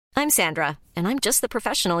I'm Sandra, and I'm just the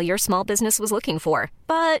professional your small business was looking for.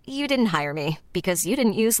 But you didn't hire me because you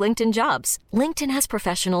didn't use LinkedIn Jobs. LinkedIn has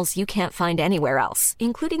professionals you can't find anywhere else,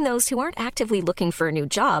 including those who aren't actively looking for a new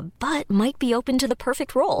job, but might be open to the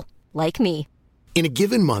perfect role, like me. In a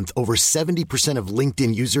given month, over 70% of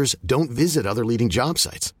LinkedIn users don't visit other leading job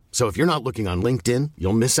sites. So if you're not looking on LinkedIn,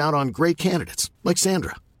 you'll miss out on great candidates like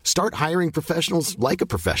Sandra. Start hiring professionals like a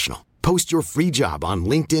professional. Post your free job on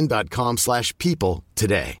linkedin.com/people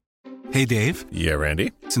today. Hey, Dave. Yeah,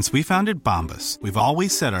 Randy. Since we founded Bombas, we've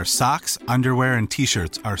always said our socks, underwear, and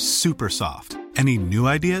T-shirts are super soft. Any new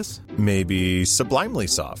ideas? Maybe sublimely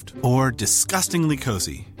soft. Or disgustingly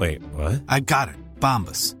cozy. Wait, what? I got it.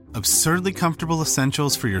 Bombas. Absurdly comfortable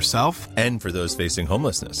essentials for yourself and for those facing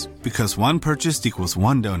homelessness. Because one purchased equals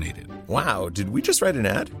one donated. Wow, did we just write an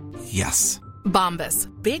ad? Yes. Bombas.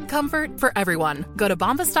 Big comfort for everyone. Go to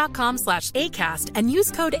bombas.com/ACAST and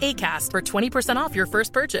use code ACAST for 20% off your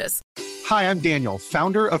first purchase. Hi, I'm Daniel,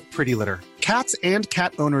 founder of Pretty Litter. Cats and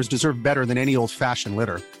cat owners deserve better than any old-fashioned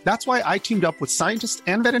litter. That's why I teamed up with scientists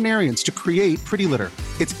and veterinarians to create Pretty Litter.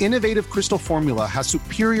 Its innovative crystal formula has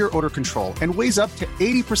superior odor control and weighs up to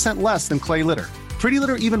 80% less than clay litter. Pretty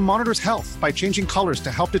Litter even monitors health by changing colors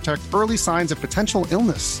to help detect early signs of potential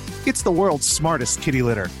illness. It's the world's smartest kitty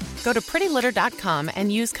litter. Go to prettylitter.com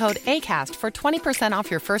and use code ACAST for 20%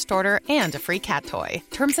 off your first order and a free cat toy.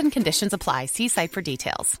 Terms and conditions apply. See site for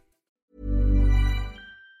details.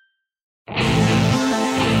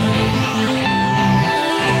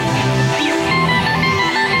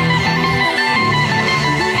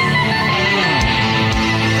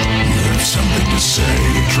 Something to say.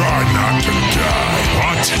 Try not to die.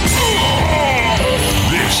 What?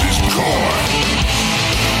 This is Core.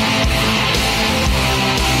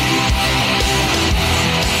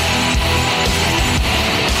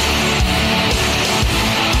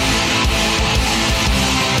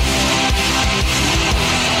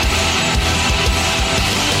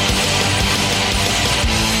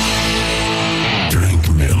 Drink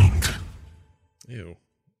milk. Ew.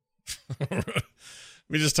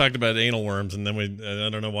 We just talked about anal worms, and then I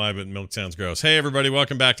don't know why, but milk sounds gross. Hey, everybody,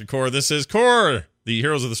 welcome back to Core. This is Core, the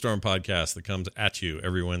Heroes of the Storm podcast that comes at you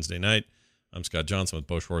every Wednesday night. I'm Scott Johnson with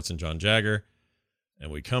Bo Schwartz and John Jagger,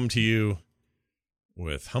 and we come to you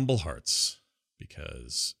with humble hearts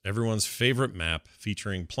because everyone's favorite map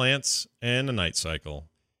featuring plants and a night cycle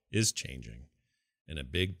is changing in a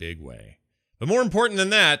big, big way. But more important than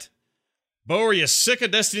that, Bo, are you sick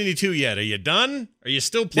of Destiny 2 yet? Are you done? Are you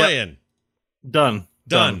still playing? Yep.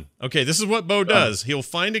 Done. Okay, this is what Bo does. He'll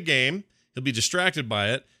find a game, he'll be distracted by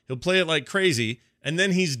it, he'll play it like crazy, and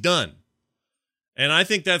then he's done. And I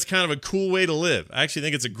think that's kind of a cool way to live. I actually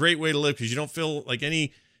think it's a great way to live because you don't feel like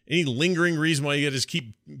any lingering reason why you gotta just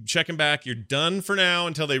keep checking back. You're done for now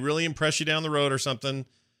until they really impress you down the road or something.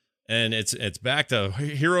 And it's back to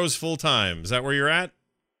Heroes full time. Is that where you're at?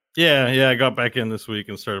 Yeah, I got back in this week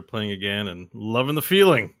and started playing again and loving the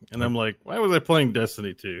feeling. And I'm like, why was I playing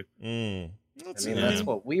Destiny 2? That's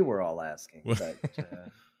what we were all asking. But,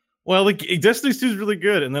 well, Destiny 2 is really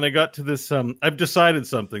good. And then I got to this. I've decided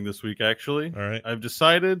something this week, actually. All right. I've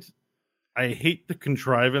decided I hate the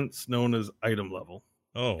contrivance known as item level.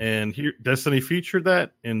 Oh. And here, Destiny featured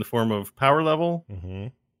that in the form of power level, mm-hmm.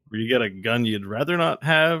 where you get a gun you'd rather not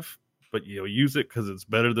have, but you'll use it because it's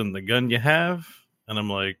better than the gun you have. And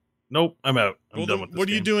I'm like, nope, I'm out. I'm done with this. What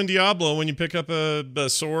do you do in Diablo when you pick up a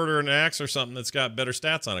sword or an axe or something that's got better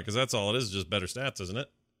stats on it? Because that's all it is, just better stats, isn't it?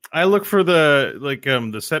 I look for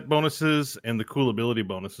the set bonuses and the cool ability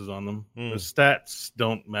bonuses on them. The stats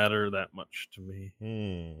don't matter that much to me.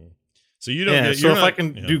 So you don't. So if I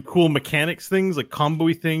can do cool mechanics things like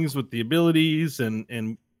combo-y things with the abilities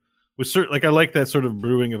and with certain, like I like that sort of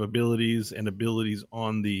brewing of abilities and abilities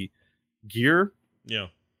on the gear. Yeah.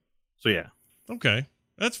 So yeah. Okay,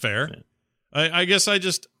 that's fair. Yeah. I guess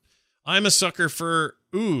I'm a sucker for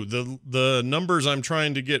the numbers I'm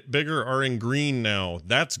trying to get bigger are in green now.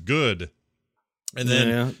 That's good. And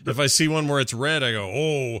then if I see one where it's red, I go,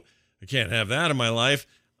 oh, I can't have that in my life.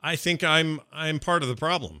 I think I'm part of the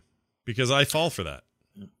problem because I fall for that.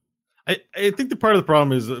 I think the part of the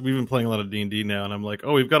problem is that we've been playing a lot of D&D now, and I'm like,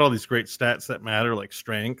 oh, we've got all these great stats that matter, like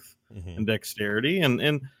strength and dexterity, and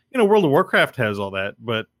World of Warcraft has all that,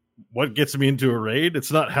 but what gets me into a raid?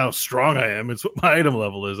 It's not how strong I am. It's what my item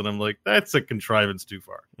level is. And I'm like, that's a contrivance too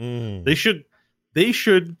far. They should, and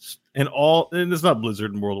it's not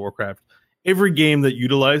Blizzard and World of Warcraft. Every game that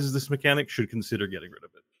utilizes this mechanic should consider getting rid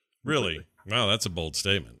of it. Really? Wow, that's a bold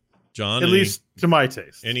statement. John? At least to my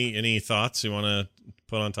taste. Any thoughts you want to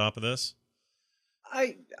put on top of this?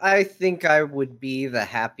 I think I would be the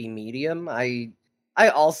happy medium. I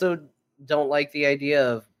also don't like the idea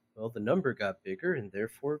of well, the number got bigger and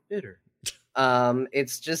therefore bitter.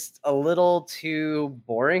 It's just a little too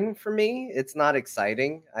boring for me. It's not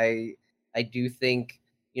exciting. I do think,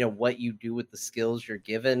 what you do with the skills you're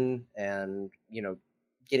given and,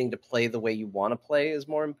 getting to play the way you want to play is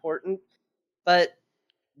more important. But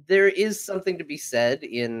there is something to be said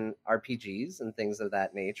in RPGs and things of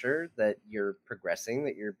that nature, that you're progressing,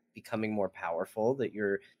 that you're becoming more powerful, that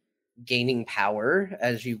you're gaining power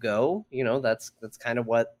as you go. That's kind of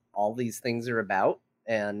what all these things are about.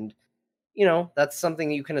 And, that's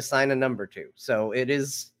something you can assign a number to. So it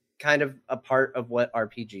is kind of a part of what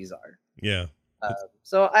RPGs are. Yeah.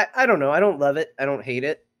 So I don't know. I don't love it. I don't hate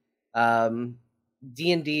it.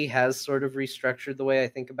 D&D has sort of restructured the way I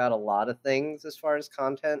think about a lot of things as far as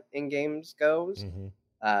content in games goes.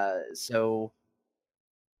 So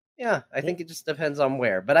yeah, I think it just depends on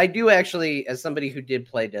where. But I do actually, as somebody who did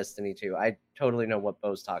play Destiny 2, I totally know what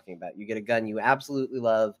Bo's talking about. You get a gun you absolutely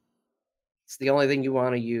love. It's the only thing you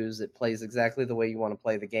want to use. It plays exactly the way you want to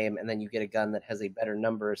play the game. And then you get a gun that has a better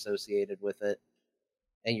number associated with it.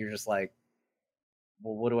 And you're just like,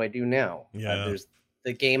 well, what do I do now? Yeah. There's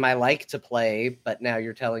the game I like to play, but now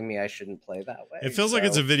you're telling me I shouldn't play that way. It feels like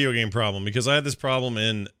it's a video game problem, because I had this problem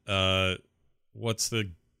in, what's the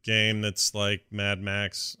game that's like Mad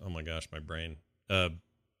Max? Oh my gosh, my brain. You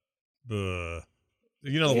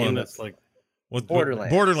know the one that's like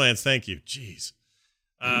Borderlands. Borderlands, thank you. Jeez.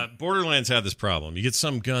 Borderlands had this problem. You get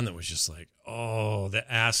some gun that was just like, oh,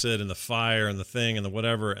 the acid and the fire and the thing and the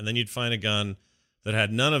whatever, and then you'd find a gun that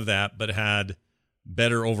had none of that but had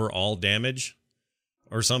better overall damage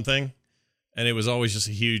or something, and it was always just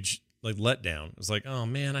a huge like letdown. It was like, oh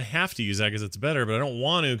man, I have to use that because it's better, but I don't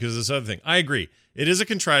want to because this other thing. I agree, it is a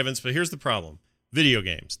contrivance, but here's the problem: video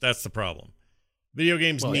games. That's the problem. Video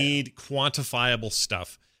games need quantifiable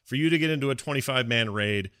stuff. For you to get into a 25-man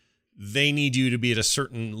raid, they need you to be at a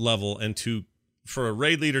certain level, and for a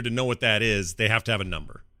raid leader to know what that is, they have to have a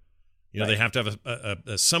number. They have to have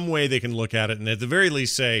a some way they can look at it, and at the very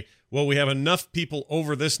least say, well, we have enough people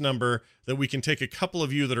over this number that we can take a couple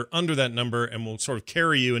of you that are under that number, and we'll sort of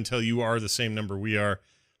carry you until you are the same number we are.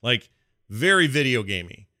 Like, very video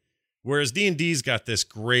gamey. Whereas D&D's got this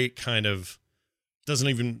great kind of, doesn't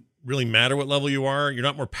even really matter what level you are. You're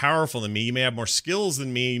not more powerful than me. You may have more skills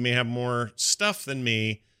than me. You may have more stuff than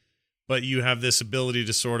me, but you have this ability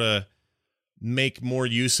to sort of make more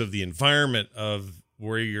use of the environment of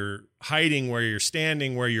where you're hiding, where you're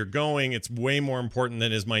standing, where you're going. It's way more important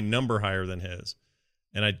than is my number higher than his.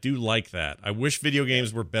 And I do like that. I wish video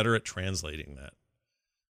games were better at translating that.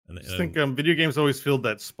 I just think video games always filled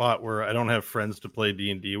that spot where I don't have friends to play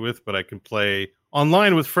D&D with, but I can play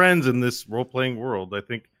online with friends in this role-playing world. I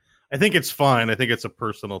think it's fine. I think it's a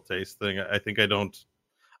personal taste thing. I think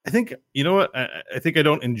you know what? I think I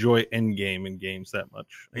don't enjoy end game in games that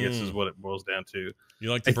much, I guess is what it boils down to. You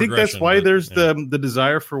like the I think that's why there's the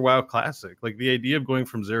desire for WoW Classic. Like, the idea of going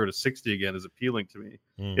from 0 to 60 again is appealing to me.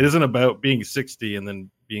 It isn't about being 60 and then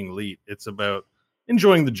being elite. It's about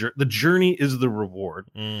enjoying the journey. The journey is the reward.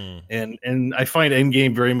 And I find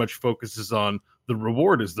Endgame very much focuses on the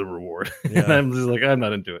reward is the reward. Yeah. And I'm just like, I'm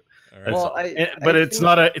not into it. Right. Well, It's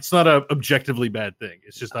not a objectively bad thing.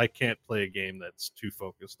 It's just I can't play a game that's too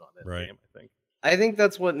focused on it. Right. I think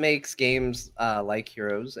that's what makes games like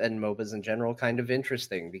Heroes and MOBAs in general kind of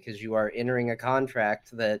interesting, because you are entering a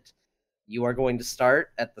contract that you are going to start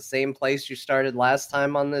at the same place you started last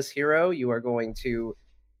time on this hero. You are going to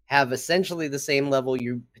have essentially the same level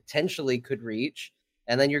you potentially could reach,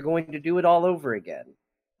 and then you're going to do it all over again.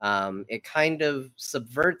 It kind of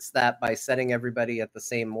subverts that by setting everybody at the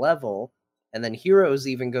same level. And then Heroes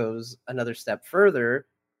even goes another step further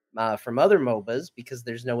from other MOBAs, because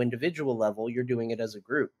there's no individual level. You're doing it as a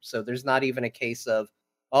group. So there's not even a case of,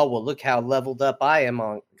 oh, well, look how leveled up I am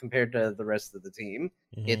on compared to the rest of the team.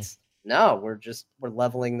 It's no, we're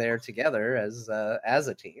leveling there together as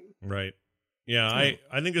a team. Right. Yeah.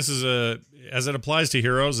 I think this is as it applies to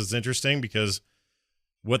Heroes, it's interesting because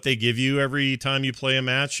what they give you every time you play a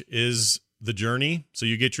match is the journey. So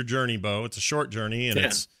you get your journey, Bo. It's a short journey, and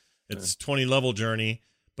it's 20 level journey,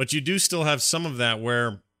 but you do still have some of that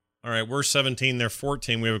where, all right, we're 17, they're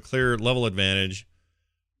 14. We have a clear level advantage.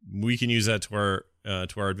 We can use that to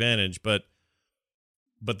our advantage, but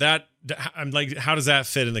that, I'm like, how does that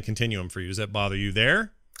fit in the continuum for you? Does that bother you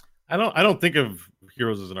there? I don't think of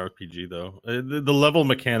Heroes as an RPG though. The level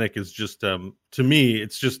mechanic is just to me,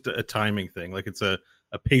 it's just a timing thing. Like, it's a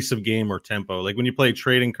pace of game or tempo. Like when you play a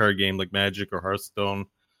trading card game like Magic or Hearthstone,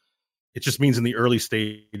 it just means in the early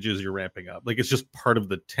stages you're ramping up. Like, it's just part of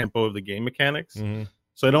the tempo of the game mechanics.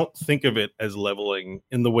 So I don't think of it as leveling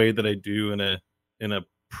in the way that I do in a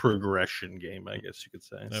progression game, I guess you could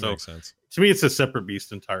say. That so makes sense. To me, it's a separate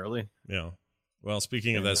beast entirely. Yeah. Well,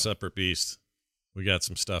 speaking of that separate beast, we got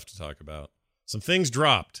some stuff to talk about. Some things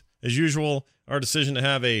dropped. As usual, our decision to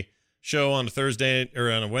have a show on a Thursday or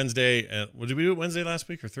on a Wednesday. Did we do it Wednesday last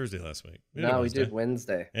week or Thursday last week? We did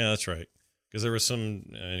Wednesday. Yeah, that's right. Because there was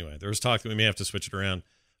there was talk that we may have to switch it around.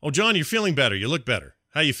 Oh, John, you're feeling better. You look better.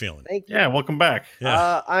 How you feeling? Thank you. Yeah, welcome back.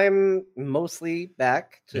 Yeah. I'm mostly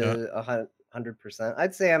back to 100%.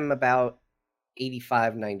 I'd say I'm about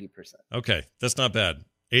 85, 90%. Okay, that's not bad.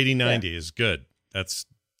 80, 90 is good. That's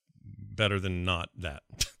better than not that.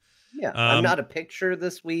 Yeah, I'm not a picture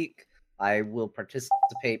this week. I will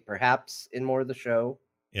participate perhaps in more of the show.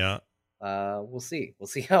 Yeah. We'll see. We'll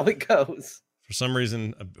see how it goes. For some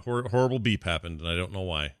reason, a horrible beep happened, and I don't know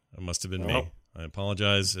why. It must have been me. I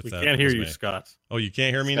apologize if we that can't hear was you, me. Scott. Oh, you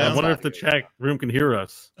can't hear me I now? wonder if the chat room can hear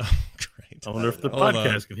us. Oh, great. I wonder if the Hold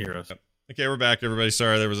podcast can hear us. Okay, we're back, everybody.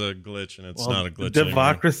 Sorry, there was a glitch, and it's not a glitch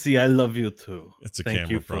Democracy, I love you too. It's a Thank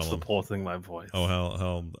camera you for problem. supporting my voice. Oh,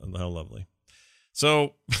 how lovely.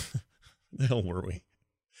 So, the hell were we?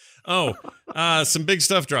 Oh, some big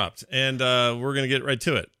stuff dropped, and we're going to get right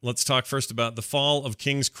to it. Let's talk first about the Fall of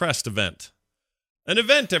King's Crest event. An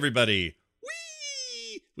event, everybody.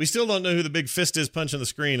 Whee! We still don't know who the big fist is punching the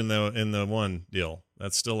screen in the one deal.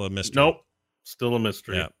 That's still a mystery. Nope. Still a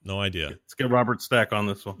mystery. Yeah, no idea. Let's get Robert Stack on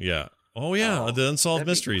this one. Yeah. Oh, yeah, the Unsolved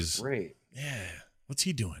Mysteries. Great. Yeah. What's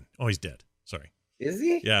he doing? Oh, he's dead. Sorry. Is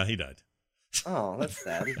he? Yeah, he died. Oh, that's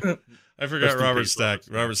sad. I forgot Robert Stack.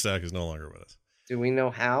 Robert Stack is no longer with us. Do we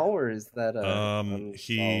know how, or is that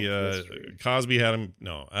Cosby had him.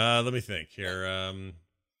 No, let me think here.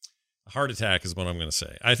 Heart attack is what I'm going to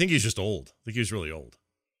say. I think he's just old. I think he was really old.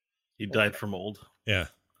 He died from old. Yeah,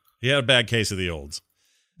 he had a bad case of the olds.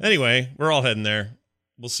 Anyway, we're all heading there.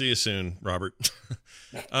 We'll see you soon, Robert.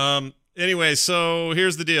 Anyway, so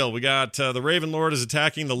here's the deal. We got the Raven Lord is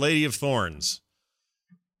attacking the Lady of Thorns,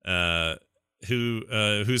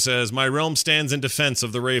 who says, "My realm stands in defense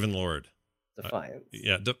of the Raven Lord." Defiance.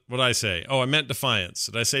 Yeah, what'd I say? Oh, I meant defiance.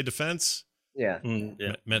 Did I say defense? Yeah.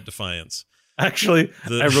 Meant defiance. Actually,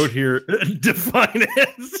 I wrote here,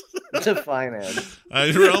 defiance. Defiance.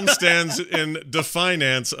 Realm stands in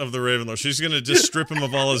defiance of the Raven Lord. She's going to just strip him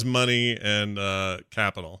of all his money and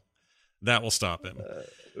capital. That will stop him.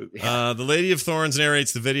 The Lady of Thorns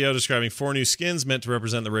narrates the video describing 4 new skins meant to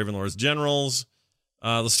represent the Raven Lord's generals.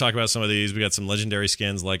 Let's talk about some of these. We got some legendary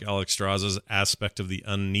skins like Alexstrasza's Aspect of the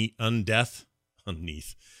Undeath,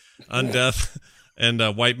 and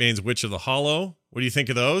Whitemane's Witch of the Hollow. What do you think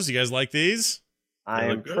of those? You guys like these? I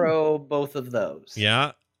am pro both of those.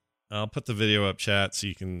 Yeah. I'll put the video up, chat, so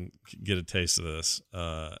you can get a taste of this.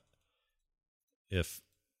 If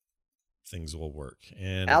things will work.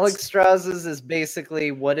 And Alexstrasza's is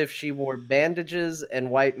basically what if she wore bandages, and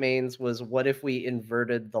Whitemane's was what if we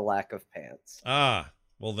inverted the lack of pants.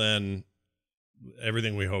 Well then,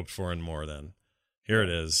 everything we hoped for and more then. Here it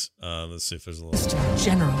is. Let's see if there's a little...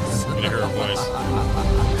 Generals. I'm gonna hear her voice.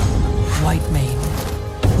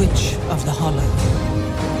 Whitemane, Witch of the Hollow.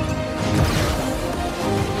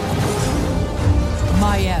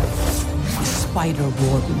 Maiev, Spider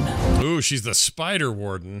Warden. Ooh, she's the Spider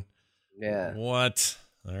Warden. Yeah. What?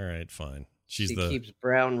 All right, fine. She keeps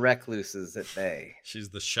brown recluses at bay. She's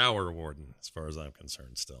the Shower Warden, as far as I'm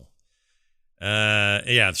concerned, still.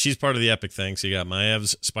 Yeah, she's part of the epic thing. So you got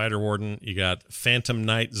Maev's Spider Warden. You got Phantom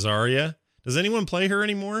Knight Zarya. Does anyone play her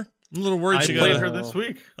anymore? I'm a little worried. I played her this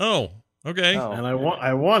week. Oh, okay. Oh. And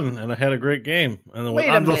I won, and I had a great game. And wait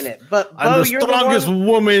a minute, but I'm Bo, the strongest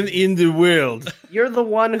woman in the world. You're the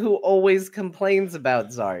one who always complains about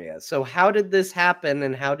Zarya. So how did this happen,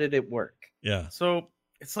 and how did it work? Yeah. So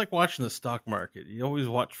it's like watching the stock market. You always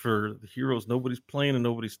watch for the heroes nobody's playing and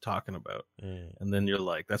nobody's talking about. And then you're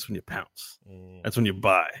like, that's when you pounce. That's when you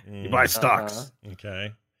buy. You buy stocks.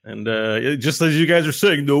 Okay. And just as you guys are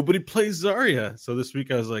saying, nobody plays Zarya. So this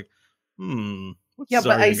week I was like, what's yeah,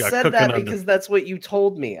 but Zarya I got said cooking that on because that's what you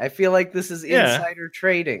told me. I feel like this is insider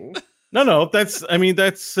trading. No, that's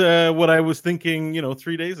what I was thinking,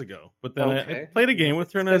 3 days ago. But then I played a game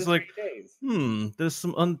with her and I was like, there's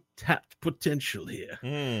some untapped potential here.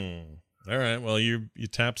 All right. Well, you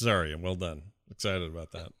tapped Zarya. Well done. Excited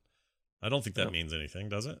about that. I don't think that means anything,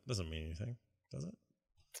 does it? Doesn't mean anything, does it?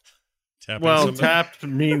 Tapping tapped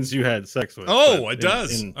means you had sex with. Oh, it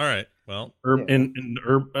does. All right. Well,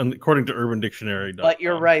 according to Urban Dictionary. But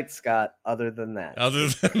you're right, Scott. Other than that.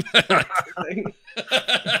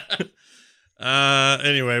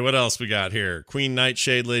 Anyway, what else we got here? Queen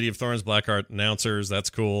Nightshade, Lady of Thorns, Blackheart announcers.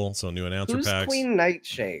 That's cool. So new announcer Who's packs. Queen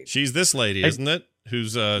Nightshade? She's this lady, isn't it?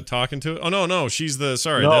 who's talking to it? Oh no, she's the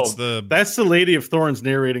that's the Lady of Thorns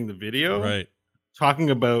narrating the video, right? Talking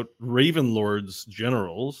about Ravenlord's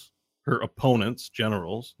generals, her opponent's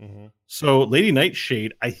generals. Mm-hmm. So Lady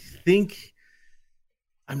Nightshade, I'm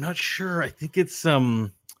not sure. I think it's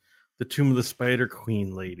the Tomb of the Spider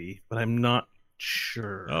Queen lady, but I'm not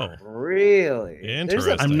sure. Oh, really?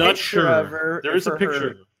 Interesting. I'm not sure. Of her There's a picture.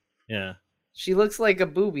 Her. Yeah, she looks like a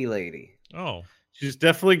booby lady. Oh, she's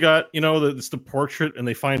definitely got, it's the portrait, and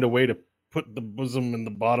they find a way to put the bosom in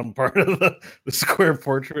the bottom part of the square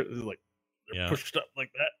portrait. It's like they're pushed up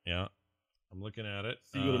like that. Yeah, I'm looking at it.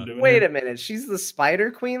 See what I'm doing Wait here? a minute, she's the Spider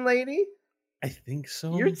Queen lady? I think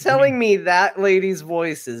so. You're telling me that lady's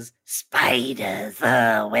voice is spiders,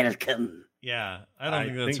 welcome. Yeah, I don't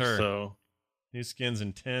think that's her. So. New skin's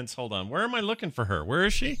intense. Hold on. Where am I looking for her? Where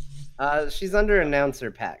is she? She's under announcer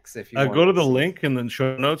packs. If you go to the link and then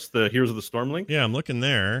show notes, the Heroes of the Storm link. Yeah, I'm looking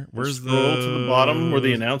there. Where's Scroll to the bottom where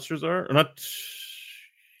the announcers are? Or not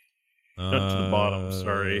to the bottom.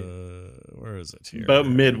 Sorry. Where is it here? About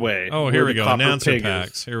midway. Oh, here we go. Announcer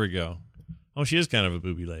packs. Here we go. Oh, she is kind of a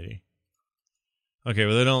booby lady. Okay,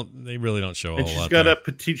 well they really don't show a whole lot. And she's got there. a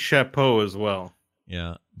petite chapeau as well.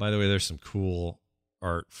 Yeah. By the way, there's some cool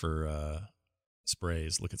art for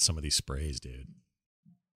sprays. Look at some of these sprays, dude.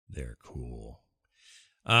 They're cool.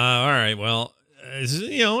 All right. Well, it's,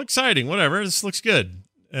 exciting. Whatever. This looks good.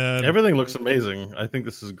 Everything looks amazing. I think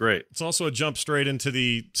this is great. It's also a jump straight into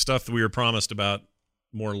the stuff that we were promised about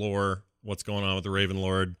more lore, what's going on with the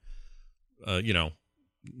Ravenlord.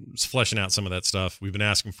 It's fleshing out some of that stuff. We've been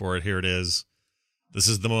asking for it. Here it is. This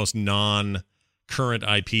is the most non-current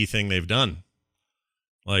IP thing they've done.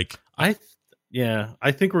 I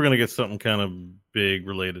think we're gonna get something kind of big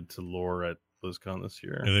related to lore at BlizzCon this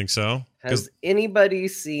year. I think so. Has anybody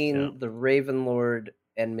seen the Ravenlord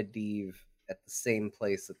and Medivh at the same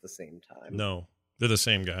place at the same time? No, they're the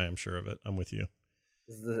same guy. I'm sure of it. I'm with you.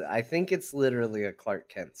 I think it's literally a Clark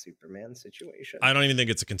Kent Superman situation. I don't even think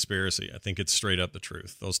it's a conspiracy. I think it's straight up the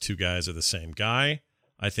truth. Those two guys are the same guy.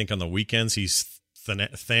 I think on the weekends he's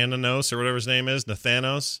Thananos or whatever his name is,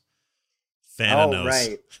 Nathanos. Oh,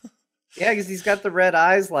 right. Yeah, because he's got the red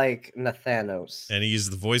eyes like Nathanos. And he's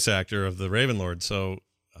the voice actor of the Ravenlord. So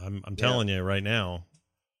I'm telling you right now,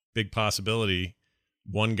 big possibility,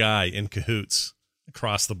 one guy in cahoots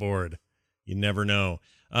across the board. You never know.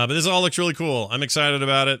 But this all looks really cool. I'm excited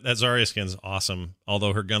about it. That Zarya skin's awesome.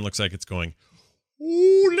 Although her gun looks like it's going,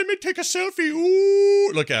 ooh, let me take a selfie.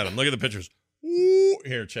 Ooh, look at him. Look at the pictures. Ooh.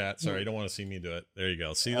 Here, chat. Sorry, you don't want to see me do it. There you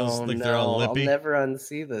go. See those? They're all lippy. I'll never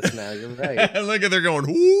unsee this now. You're right. Look at they're going,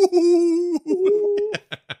 ooh.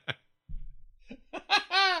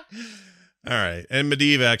 All right. And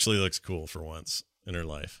Medivh actually looks cool for once in her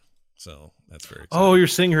life. So that's very exciting. Oh, you're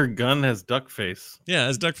saying her gun has duck face. Yeah, it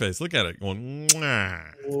has duck face. Look at it. Going,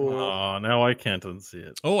 mwah. Oh, now I can't unsee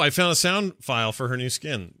it. Oh, I found a sound file for her new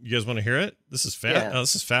skin. You guys want to hear it? This is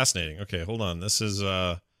this is fascinating. Okay, hold on. This is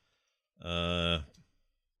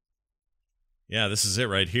this is it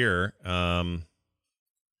right here.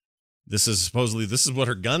 This is what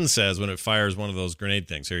her gun says when it fires one of those grenade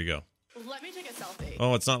things. Here you go. Let me take a selfie.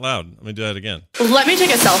 Oh, it's not loud. Let me do that again. Let me take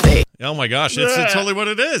a selfie. Oh my gosh, it's totally what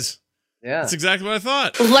it is. Yeah. That's exactly what I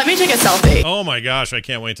thought. Let me take a selfie. Oh my gosh, I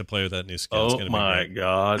can't wait to play with that new skin. Oh it's gonna my be great.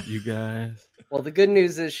 God, you guys. Well, the good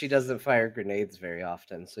news is she doesn't fire grenades very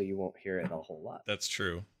often, so you won't hear it a whole lot. That's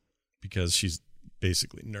true. Because she's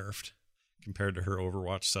basically nerfed compared to her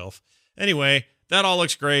Overwatch self. Anyway, that all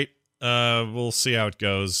looks great. We'll see how it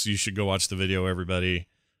goes. You should go watch the video, everybody.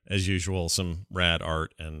 As usual, some rad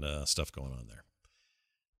art and stuff going on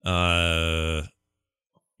there.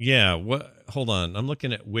 Yeah, what? Hold on. I'm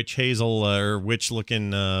looking at Witch Hazel or Witch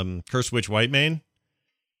looking Curse Witch Whitemane.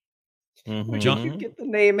 Where did you get the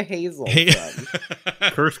name Hazel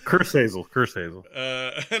from? Curse Hazel.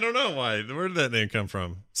 I don't know why. Where did that name come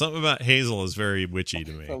from? Something about Hazel is very witchy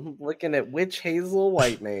to me. I'm looking at Witch Hazel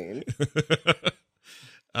Whitemane.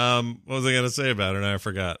 What was I gonna say about her? And I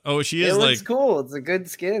forgot. Oh, she is looks cool. It's a good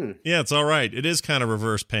skin. Yeah, it's all right. It is kind of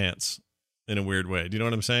reverse pants in a weird way. Do you know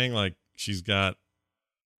what I'm saying? Like she's got,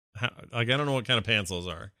 I don't know what kind of pants those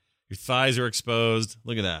are. Your thighs are exposed.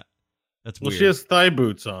 Look at that. That's weird. Well, she has thigh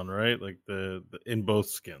boots on, right? Like the in both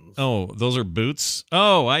skins. Oh, those are boots.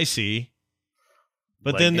 Oh, I see.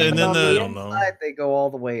 But then on the inside, they go all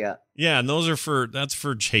the way up. Yeah, and those are that's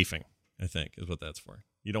for chafing, I think, is what that's for.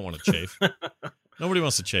 You don't want to chafe. Nobody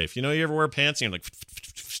wants to chafe. You ever wear pants and you're like,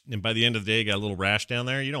 and by the end of the day, you got a little rash down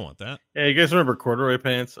there? You don't want that. Yeah, you guys remember corduroy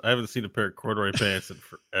pants? I haven't seen a pair of corduroy pants in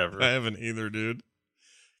forever. I haven't either, dude.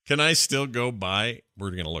 Can I still go buy?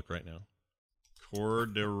 We're going to look right now.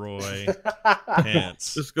 Corduroy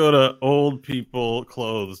pants. Just go to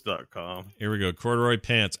oldpeopleclothes.com. Here we go. Corduroy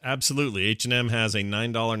pants. Absolutely. H&M has a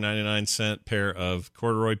 $9.99 pair of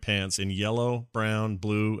corduroy pants in yellow, brown,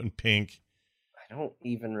 blue, and pink. I don't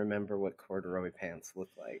even remember what corduroy pants look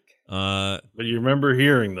like. But you remember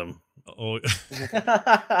hearing them. Oh,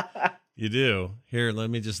 you do. Here, let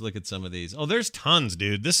me just look at some of these. Oh, there's tons,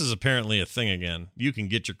 dude. This is apparently a thing again. You can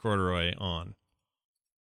get your corduroy on.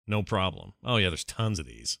 No problem. Oh, yeah, there's tons of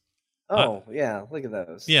these. Oh, yeah, look at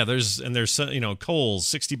those. Yeah, there's Kohl's,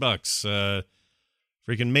 $60.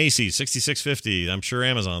 Freaking Macy's, $66.50. I'm sure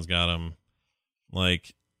Amazon's got them.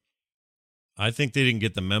 Like, I think they didn't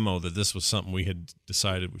get the memo that this was something we had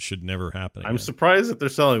decided should never happen again. I'm surprised that they're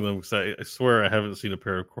selling them because I swear I haven't seen a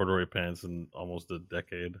pair of corduroy pants in almost a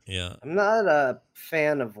decade. Yeah. I'm not a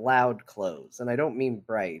fan of loud clothes, and I don't mean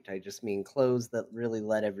bright. I just mean clothes that really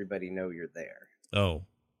let everybody know you're there. Oh,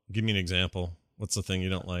 give me an example. What's the thing you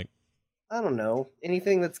don't like? I don't know.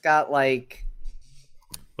 Anything that's got like...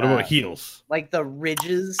 What about heels? Like the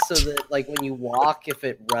ridges, so that like when you walk, if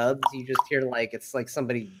it rubs, you just hear like it's like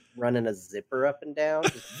somebody running a zipper up and down.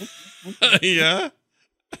 Yeah?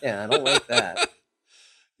 Yeah, I don't like that.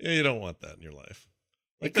 Yeah, you don't want that in your life.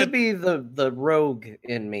 It could be the rogue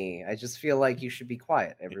in me. I just feel like you should be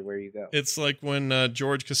quiet everywhere you go. It's like when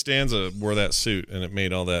George Costanza wore that suit and it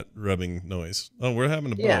made all that rubbing noise. Oh, what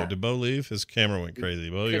happened to Bo? Yeah. Did Bo leave? His camera went crazy.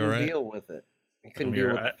 Bo, you all right? Deal with it. He couldn't deal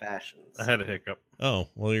with the fashions. I had a hiccup. Oh,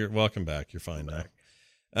 well, you're welcome back. You're fine now.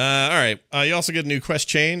 All right. You also get a new quest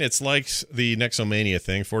chain. It's like the Nexomania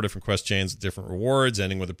thing. 4 different quest chains with different rewards,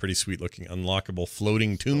 ending with a pretty sweet-looking unlockable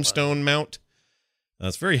floating tombstone mount.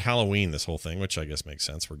 It's very Halloween, this whole thing, which I guess makes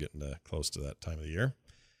sense. We're getting close to that time of the year.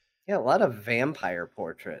 Yeah, a lot of vampire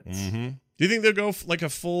portraits. Mm-hmm. Do you think they'll go like a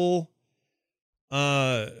full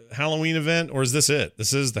Halloween event, or is this it?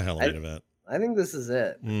 This is the Halloween event. I think this is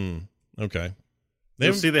it. Okay.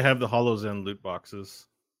 You'll see they have the Hollow's End loot boxes.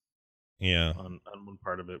 Yeah. On one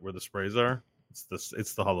part of it where the sprays are.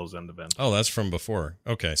 It's the Hollow's End event. Oh, that's from before.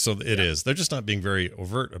 Okay, so it is. They're just not being very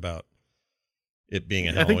overt about it being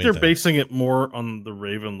a Halloween I think they're thing. basing it more on the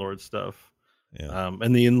Raven Lord stuff. Yeah.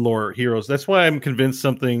 And the in-lore heroes. That's why I'm convinced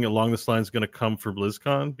something along this line is going to come for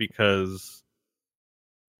BlizzCon, because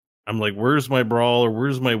I'm like, where's my brawl or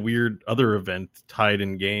where's my weird other event tied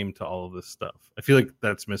in game to all of this stuff? I feel like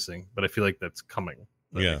that's missing, but I feel like that's coming.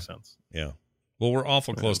 That makes sense. Yeah. Well, we're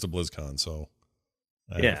awful close to BlizzCon, so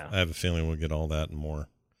I have a feeling we'll get all that and more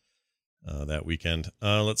that weekend.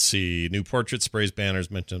 Let's see. New portraits, sprays,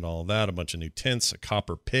 banners, mentioned all of that. A bunch of new tints, a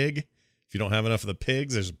copper pig. If you don't have enough of the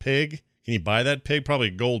pigs, there's a pig. Can you buy that pig? Probably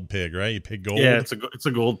a gold pig, right? You pay gold. Yeah, it's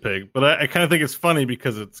a gold pig. But I kind of think it's funny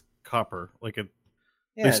because it's copper. Like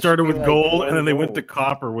they started with gold and then they went to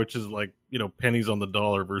copper, which is like, pennies on the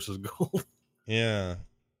dollar versus gold. Yeah.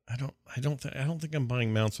 I don't think I'm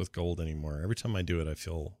buying mounts with gold anymore. Every time I do it, I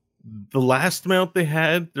feel the last mount they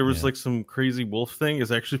had, there was like some crazy wolf thing.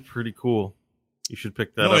 Is actually pretty cool. You should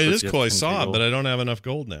pick that up. No, it is cool. I saw it, but I don't have enough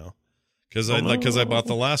gold now because I bought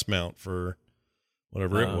the last mount for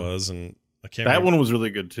whatever it was, and I can't. That one was really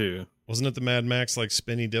good too. Wasn't it the Mad Max like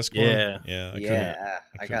spinny disc one? Yeah.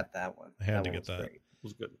 I got that one. I had to get that. Great. It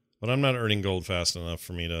was good, but I'm not earning gold fast enough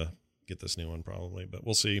for me to get this new one probably. But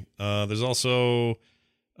we'll see. There's also.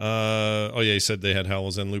 He said they had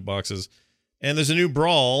Howl's End loot boxes, and there's a new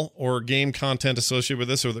brawl or game content associated with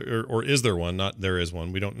this, or is there one? Not there is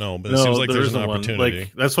one. We don't know, but it seems like there's an opportunity.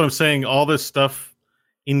 Like that's what I'm saying. All this stuff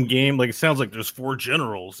in game, like it sounds like there's 4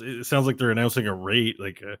 generals. It sounds like they're announcing a raid,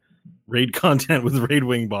 like a raid content with raid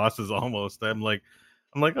wing bosses. Almost. I'm like,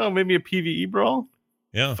 oh, maybe a PvE brawl.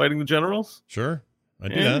 Yeah, fighting the generals. Sure, I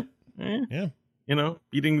do that. Yeah,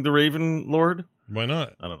 beating the Raven Lord. Why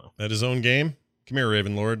not? I don't know. At his own game. Come here,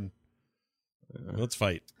 Raven Lord. Let's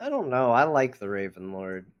fight. I don't know. I like the Raven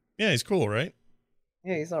Lord. Yeah, he's cool, right?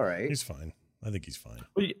 Yeah, he's all right. He's fine. I think he's fine.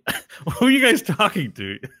 Who are you guys talking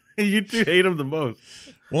to? You two hate him the most.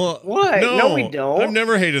 Well, what? No, we don't. I've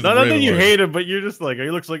never hated the Not Raven that you Lord. hate him, but you're just like,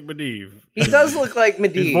 he looks like Medivh. He does look like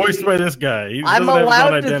Medivh. He's voiced by this guy. I'm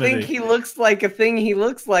allowed to think he looks like a thing he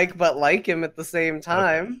looks like, but like him at the same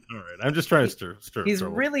time. Okay. All right. I'm just trying to stir He's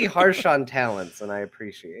trouble. really harsh on talents, and I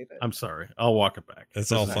appreciate it. I'm sorry. I'll walk it back.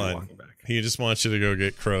 It's all fine. He just wants you to go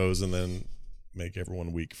get crows and then make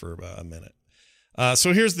everyone weak for about a minute.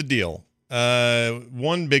 So here's the deal.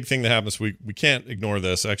 One big thing that happens, we can't ignore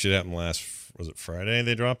this. Actually, it happened was it Friday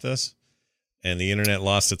they dropped this? And the internet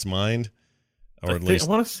lost its mind. Or at least I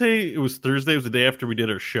want to say it was Thursday. It was the day after we did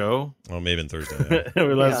our show. Oh, maybe Thursday. Yeah.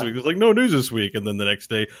 Last week it was like no news this week, and then the next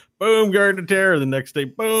day, boom, Garden of Terror. The next day,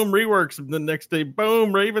 boom, reworks. And the next day,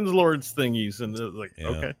 boom, Ravens Lords thingies. And it was like,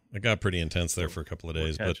 okay, it got pretty intense there for a couple of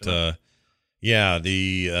days. But yeah,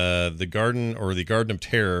 the Garden of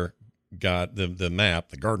Terror got the map.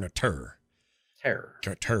 The Garden of Terror,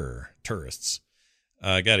 tourists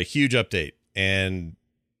got a huge update. And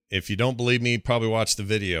if you don't believe me, probably watch the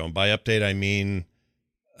video. And by update, I mean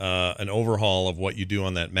an overhaul of what you do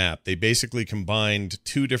on that map. They basically combined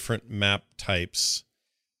two different map types,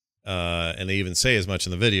 and they even say as much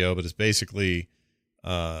in the video, but it's basically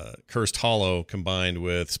Cursed Hollow combined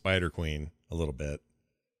with Spider Queen a little bit.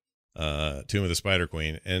 Tomb of the Spider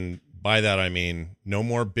Queen. And by that, I mean no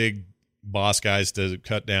more big boss guys to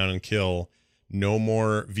cut down and kill. No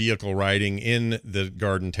more vehicle riding in the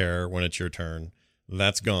Garden Terror when it's your turn.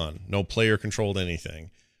 That's gone. No player controlled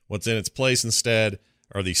anything. What's in its place instead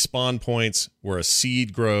are these spawn points where a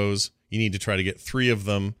seed grows. You need to try to get 3 of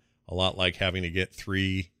them, a lot like having to get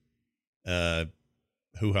 3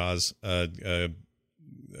 hoo-has.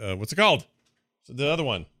 What's it called? The other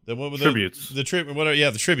one. Tributes. The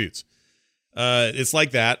tributes. It's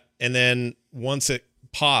like that. And then once it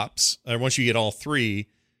pops, or once you get all 3,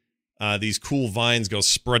 these cool vines go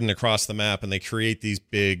spreading across the map, and they create these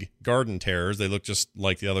big garden terrors. They look just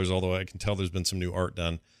like the others, although I can tell there's been some new art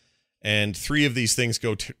done. And 3 of these things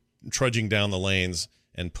go trudging down the lanes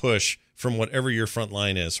and push from whatever your front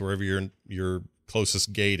line is, wherever your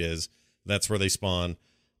closest gate is. That's where they spawn.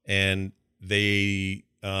 And they,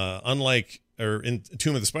 unlike or in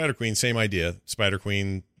Tomb of the Spider Queen, same idea. Spider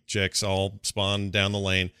Queen chicks all spawn down the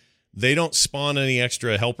lane. They don't spawn any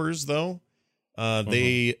extra helpers though.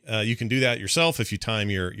 You can do that yourself if you time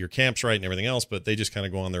your camps right and everything else, but they just kind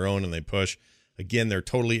of go on their own and they push. Again, they're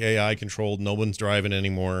totally AI controlled. No one's driving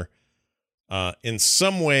anymore. In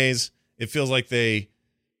some ways, it feels like they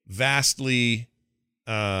vastly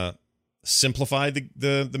simplified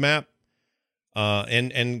the map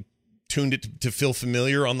and tuned it to feel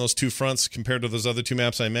familiar on those 2 fronts compared to those other 2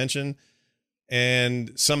 maps I mentioned.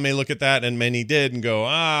 And some may look at that, and many did, and go,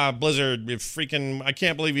 Blizzard, I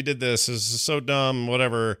can't believe you did this. This is so dumb,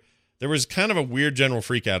 whatever. There was kind of a weird general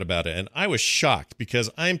freak out about it, and I was shocked because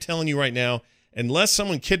I'm telling you right now, unless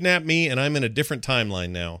someone kidnapped me and I'm in a different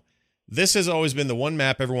timeline now, this has always been the one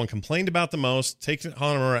map everyone complained about the most. Take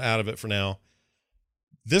Hanamura out of it for now.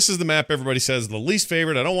 This is the map everybody says the least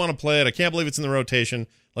favorite. I don't want to play it. I can't believe it's in the rotation.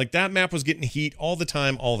 Like, that map was getting heat all the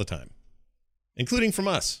time, including from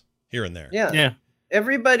us. Here and there. Yeah.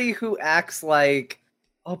 Everybody who acts like,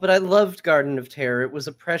 oh, but I loved Garden of Terror. It was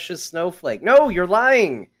a precious snowflake. No, you're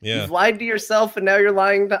lying. Yeah. You've lied to yourself, and now you're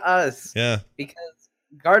lying to us. Yeah. Because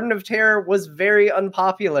Garden of Terror was very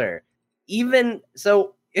unpopular. Even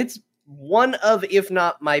so, it's one of, if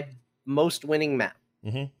not my most winning map.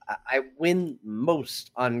 Mm-hmm. I win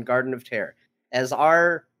most on Garden of Terror. As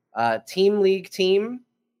our team league team,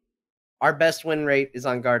 our best win rate is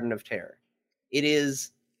on Garden of Terror. It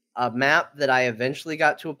is a map that I eventually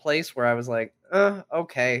got to a place where I was like,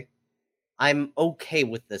 okay, I'm okay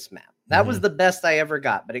with this map. That was the best I ever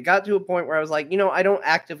got. But it got to a point where I was like, I don't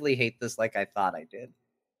actively hate this like I thought I did.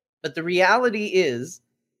 But the reality is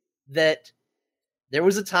that there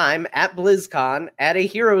was a time at BlizzCon at a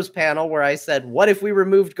Heroes panel where I said, what if we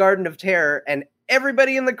removed Garden of Terror? And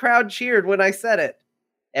everybody in the crowd cheered when I said it.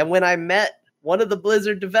 And when I met one of the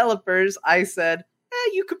Blizzard developers, I said,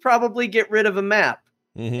 you could probably get rid of a map.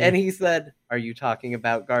 Mm-hmm. And he said, are you talking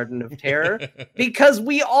about Garden of Terror? Because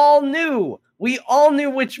we all knew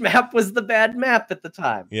which map was the bad map at the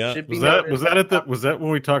time. Yeah. Was that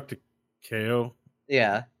when we talked to KO?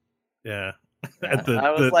 Yeah. Yeah.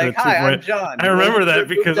 I was like, hi, I'm John. I remember that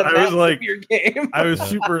because I was like, I was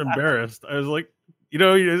super embarrassed. I was like,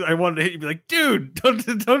 I wanted to hit you, be like, dude, don't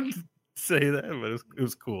say that. But it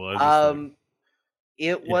was cool.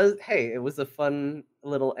 It was a fun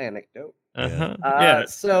little anecdote. Uh-huh.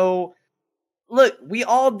 So, look, we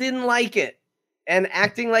all didn't like it, and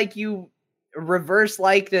acting like you reverse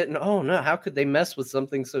liked it, and oh no, how could they mess with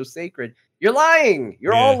something so sacred? You're lying.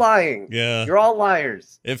 You're all lying. Yeah, you're all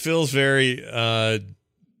liars. It feels very, it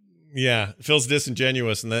feels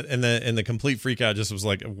disingenuous, and the complete freak out just was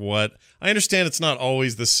like, what? I understand it's not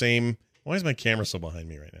always the same. Why is my camera so behind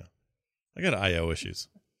me right now? I got IO issues.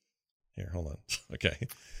 Here, hold on. Okay.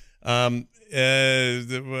 What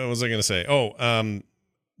was I going to say?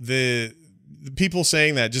 The people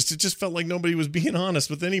saying that it just felt like nobody was being honest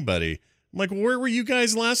with anybody. I'm like, where were you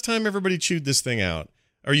guys last time everybody chewed this thing out?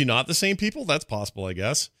 Are you not the same people? That's possible, I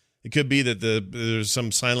guess. It could be that there's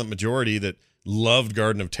some silent majority that loved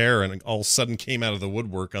Garden of Terror and all of a sudden came out of the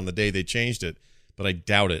woodwork on the day they changed it. but I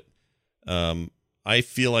doubt it. I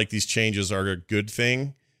feel like these changes are a good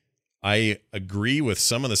thing. I agree with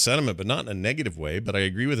some of the sentiment, but not in a negative way. But I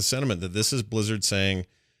agree with the sentiment that this is Blizzard saying,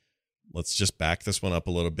 let's just back this one up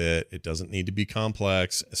a little bit. It doesn't need to be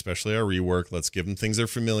complex, especially our rework. Let's give them things they're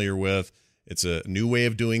familiar with. It's a new way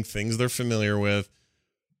of doing things they're familiar with.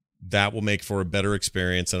 That will make for a better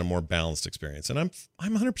experience and a more balanced experience. And I'm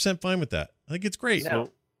 100% fine with that. I think it's great.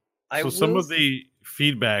 So some of the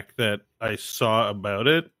feedback that I saw about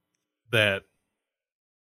it that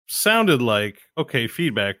sounded like okay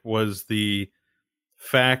feedback was the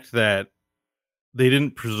fact that they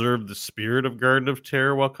didn't preserve the spirit of Garden of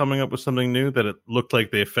Terror while coming up with something new, that it looked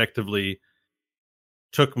like they effectively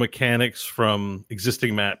took mechanics from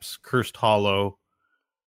existing maps, Cursed Hollow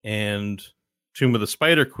and Tomb of the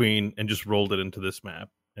Spider Queen, and just rolled it into this map.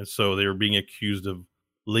 And so they were being accused of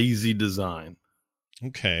lazy design.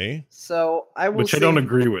 Okay. So which I don't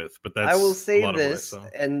agree with, but that's I will say a lot this, of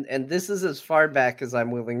what I saw. and this is as far back as I'm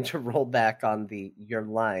willing to roll back on the "you're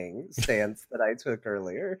lying" stance that I took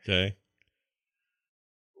earlier. Okay.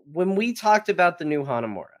 When we talked about the new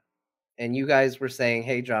Hanamura, and you guys were saying,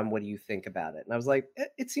 "Hey, John, what do you think about it?" And I was like,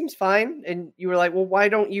 "It seems fine." And you were like, "Well, why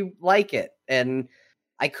don't you like it?" And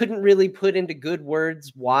I couldn't really put into good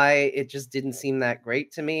words why it just didn't seem that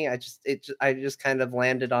great to me. I just kind of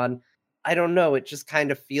landed on, I don't know. It just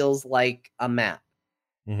kind of feels like a map.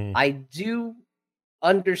 Mm-hmm. I do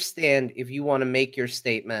understand if you want to make your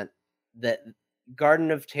statement that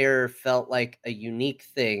Garden of Terror felt like a unique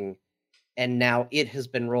thing, and now it has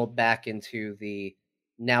been rolled back into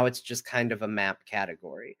now it's just kind of a map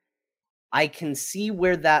category. I can see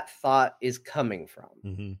where that thought is coming from.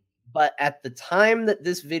 Mm-hmm. But at the time that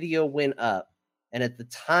this video went up, and at the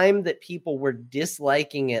time that people were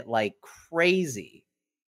disliking it like crazy,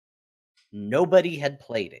 nobody had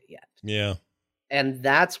played it yet. Yeah. And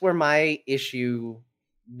that's where my issue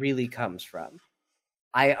really comes from.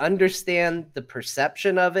 I understand the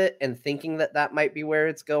perception of it and thinking that might be where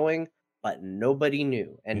it's going, but nobody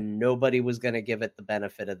knew, and nobody was going to give it the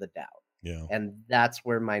benefit of the doubt. Yeah. And that's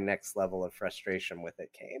where my next level of frustration with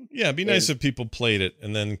it came. Yeah, it'd be nice if people played it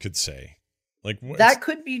and then could say, like, that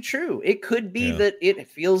could be true. It could be that it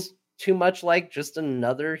feels too much like just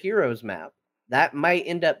another Heroes map. That might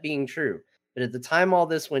end up being true. But at the time all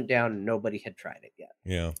this went down, nobody had tried it yet.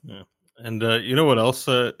 Yeah. And you know what else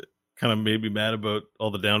kind of made me mad about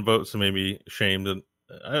all the downvotes and made me ashamed? And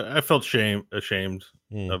I felt ashamed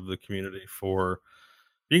of the community for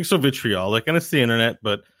being so vitriolic. And it's the internet,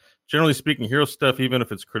 but generally speaking, hero stuff, even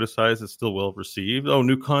if it's criticized, it's still well received. Oh,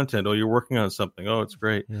 new content. Oh, you're working on something. Oh, it's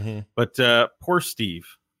great. Mm-hmm. But poor Steve.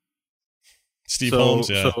 Holmes,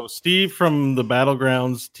 yeah. So Steve from the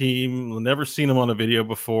Battlegrounds team, never seen him on a video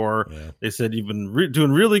before. Yeah. They said, you've been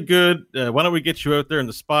doing really good. Why don't we get you out there in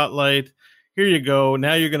the spotlight? Here you go.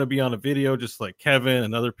 Now you're going to be on a video just like Kevin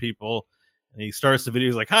and other people. And he starts the video.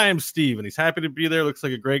 He's like, hi, I'm Steve. And he's happy to be there. Looks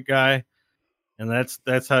like a great guy. And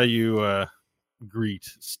that's how you greet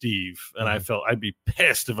Steve. And I felt I'd be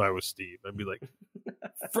pissed if I was Steve. I'd be like,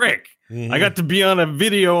 frick. I got to be on a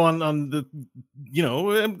video on the,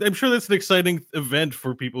 I'm sure that's an exciting event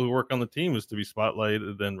for people who work on the team, is to be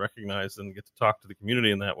spotlighted and recognized and get to talk to the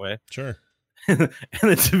community in that way. Sure. And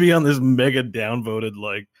then to be on this mega downvoted,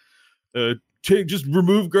 just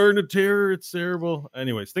remove Garden of Terror. It's terrible.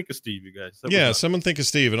 Anyways, think of Steve, you guys. Someone think of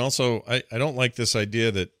Steve. And also, I don't like this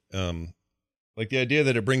idea that, the idea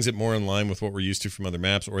that it brings it more in line with what we're used to from other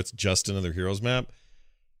maps, or it's just another Heroes map.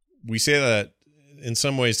 We say that in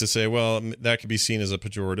some ways to say, well, that could be seen as a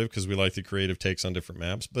pejorative because we like the creative takes on different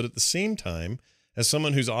maps. But at the same time, as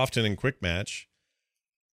someone who's often in quick match,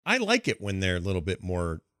 I like it when they're a little bit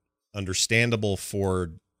more understandable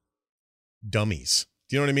for dummies.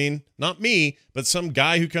 Do you know what I mean? Not me, but some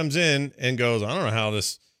guy who comes in and goes, I don't know how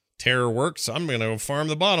this terror works. I'm going to go farm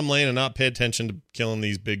the bottom lane and not pay attention to killing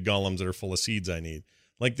these big golems that are full of seeds I need.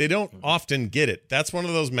 Like, they don't often get it. That's one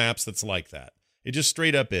of those maps that's like that. It just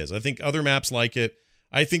straight up is. I think other maps like it.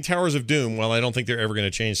 I think Towers of Doom, while I don't think they're ever going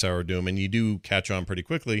to change Tower of Doom, and you do catch on pretty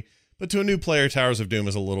quickly, but to a new player, Towers of Doom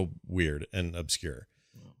is a little weird and obscure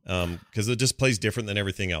because it just plays different than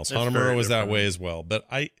everything else. Hanamura was that way as well. But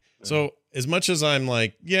so as much as I'm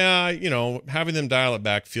like, having them dial it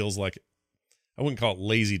back feels like, I wouldn't call it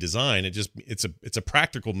lazy design. It's a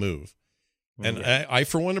practical move. And I,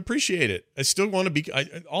 for one, appreciate it. I still want to be,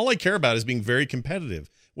 all I care about is being very competitive.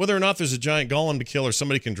 Whether or not there's a giant golem to kill or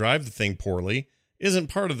somebody can drive the thing poorly isn't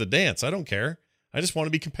part of the dance. I don't care. I just want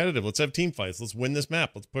to be competitive. Let's have team fights. Let's win this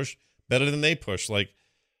map. Let's push better than they push. Like,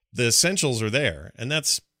 the essentials are there. And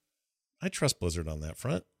I trust Blizzard on that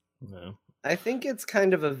front. No. I think it's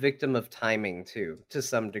kind of a victim of timing too, to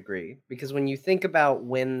some degree, because when you think about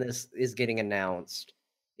when this is getting announced,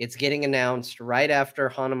 it's getting announced right after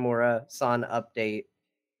Hanamura saw an update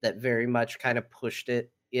that very much kind of pushed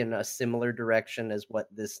it in a similar direction as what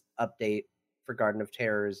this update for Garden of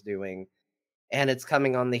Terror is doing. And it's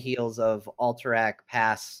coming on the heels of Alterac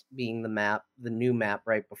Pass being the new map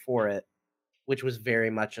right before it, which was very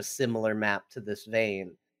much a similar map to this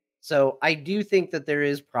vein. So I do think that there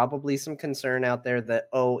is probably some concern out there that,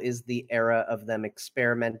 is the era of them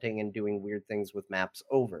experimenting and doing weird things with maps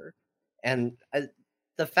over? And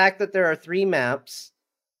the fact that there are 3 maps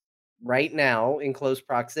right now in close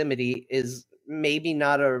proximity is maybe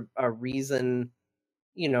not a reason,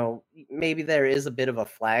 maybe there is a bit of a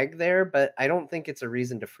flag there, but I don't think it's a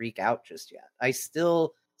reason to freak out just yet. I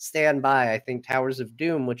still stand by, I think Towers of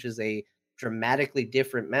Doom, which is a dramatically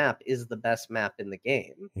different map, is the best map in the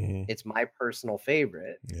game. It's my personal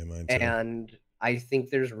favorite. Yeah, mine too. And I think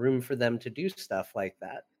there's room for them to do stuff like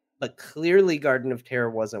that. But clearly Garden of Terror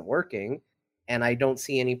wasn't working, and I don't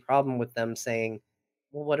see any problem with them saying,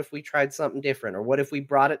 well, what if we tried something different? Or what if we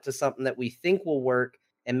brought it to something that we think will work,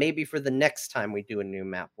 and maybe for the next time we do a new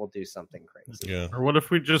map, we'll do something crazy. Yeah. Or what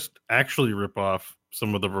if we just actually rip off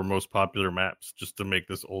some of our most popular maps just to make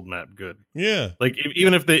this old map good? Yeah. Like,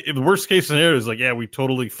 even if the worst case scenario is like, yeah, we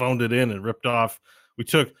totally phoned it in and ripped off. We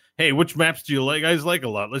took, hey, which maps do you guys like a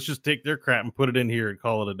lot? Let's just take their crap and put it in here and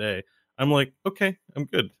call it a day. I'm like, okay, I'm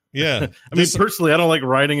good. Yeah. I mean, personally, I don't like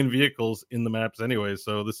riding in vehicles in the maps anyway,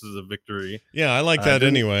 so this is a victory. Yeah, I like that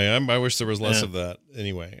anyway. I wish there was less of that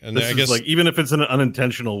anyway. And this I guess, like, even if it's an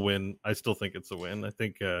unintentional win, I still think it's a win. I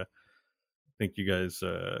think you guys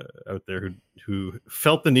out there who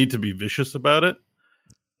felt the need to be vicious about it,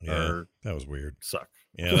 that was weird. Suck.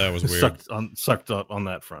 Yeah, that was weird. sucked up on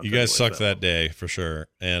that front. You guys sucked that day for sure,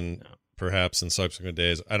 and perhaps in subsequent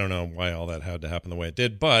days. I don't know why all that had to happen the way it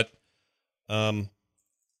did, but I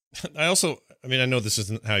know this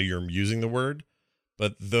isn't how you're using the word,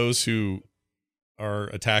 but those who are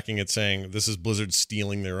attacking it saying this is Blizzard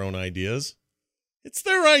stealing their own ideas, it's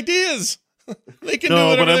their ideas. They can do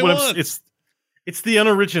whatever they want. It's the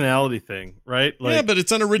unoriginality thing, right? Like, yeah, but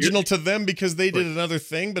it's unoriginal to them because they did another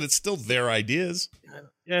thing, but it's still their ideas.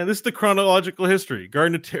 Yeah, this is the chronological history.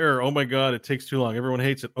 Garden of Terror, oh my God, it takes too long. Everyone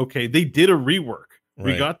hates it. Okay, they did a rework. Right.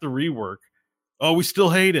 We got the rework. Oh, we still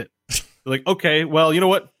hate it. Like, okay, well, you know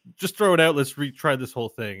what? Just throw it out. Let's retry this whole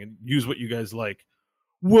thing and use what you guys like.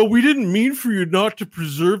 Well, we didn't mean for you not to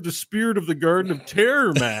preserve the spirit of the Garden of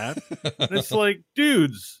Terror map. And it's like,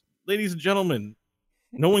 dudes, ladies and gentlemen,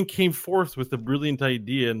 no one came forth with a brilliant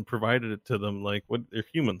idea and provided it to them. Like, what? They're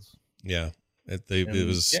humans. Yeah, it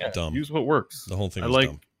was dumb. Use what works. The whole thing was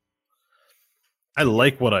dumb. I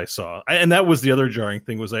like what I saw. And that was the other jarring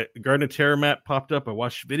thing was Garden of Terror map popped up. I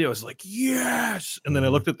watched the video. I was like, yes. And then I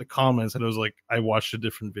looked at the comments and I was like, I watched a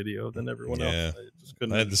different video than everyone else. I just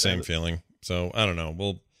couldn't. I had the same feeling. So I don't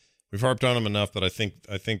know. We've harped on them enough, but I think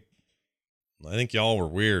y'all were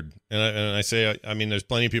weird. And I mean, there's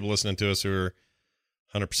plenty of people listening to us who are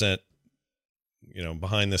 100%,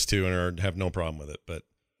 behind this too and have no problem with it. But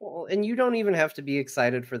well, and you don't even have to be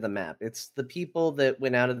excited for the map. It's the people that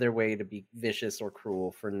went out of their way to be vicious or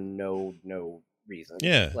cruel for no reason.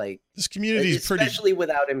 Yeah, like this community is pretty, especially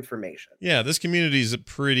without information. Yeah, this community is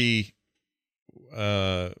pretty.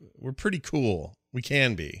 We're pretty cool. We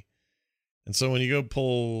can be, and so when you go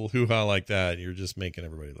pull hoo-ha like that, you're just making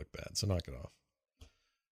everybody look bad. So knock it off.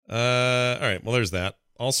 All right. Well, there's that.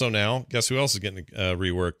 Also, now, guess who else is getting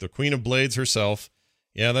reworked? The Queen of Blades herself.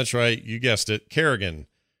 Yeah, that's right. You guessed it. Kerrigan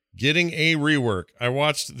getting a rework. I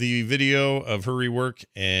watched the video of her rework,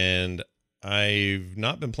 and I've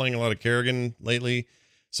not been playing a lot of Kerrigan lately.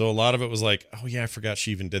 So a lot of it was like, oh, yeah, I forgot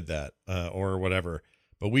she even did that or whatever.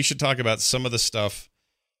 But we should talk about some of the stuff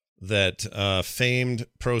that famed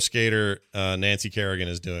pro skater Nancy Kerrigan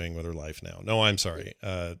is doing with her life now. No, I'm sorry.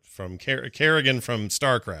 From Kerrigan from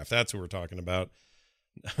StarCraft. That's who we're talking about.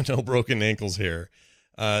 No broken ankles here.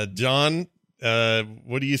 John,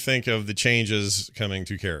 what do you think of the changes coming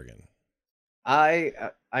to Kerrigan?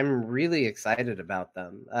 I'm really excited about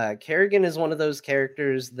them. Kerrigan is one of those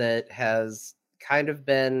characters that has kind of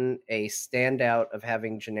been a standout of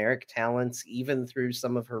having generic talents even through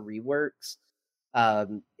some of her reworks.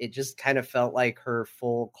 It just kind of felt like her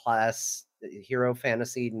full class hero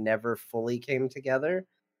fantasy never fully came together.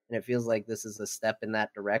 And it feels like this is a step in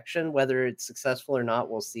that direction. Whether it's successful or not,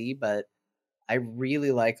 we'll see. But I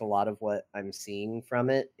really like a lot of what I'm seeing from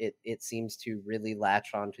it. It seems to really latch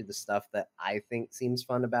onto the stuff that I think seems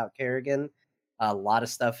fun about Kerrigan. A lot of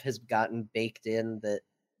stuff has gotten baked in that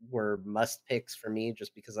were must picks for me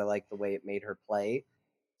just because I like the way it made her play.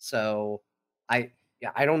 So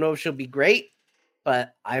I don't know if she'll be great,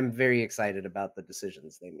 but I'm very excited about the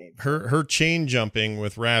decisions they made. Her chain jumping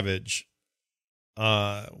with Ravage,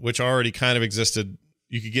 which already kind of existed.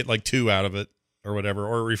 You could get like 2 out of it or whatever,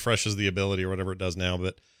 or it refreshes the ability or whatever it does now.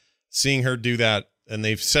 But seeing her do that, and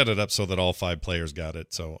they've set it up so that all 5 players got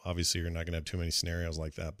it. So obviously you're not going to have too many scenarios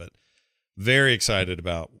like that, but very excited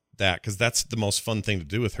about that, because that's the most fun thing to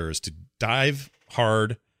do with her, is to dive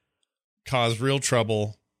hard, cause real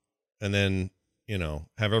trouble, and then,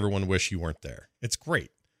 have everyone wish you weren't there. It's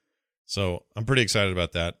great. So I'm pretty excited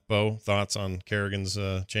about that. Bo, thoughts on Kerrigan's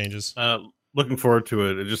changes? Looking forward to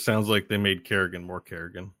it. It just sounds like they made Kerrigan more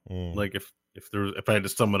Kerrigan. Like if I had to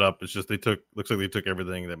sum it up, it's just looks like they took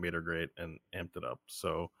everything that made her great and amped it up.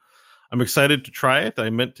 So I'm excited to try it. I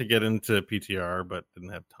meant to get into PTR, but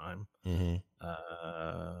didn't have time.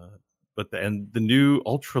 But the new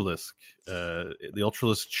Ultralisk, the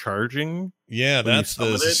Ultralisk charging. Yeah, that's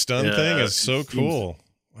the stun thing is so cool.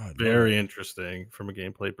 Wow, very interesting from a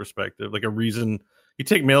gameplay perspective. Like a reason you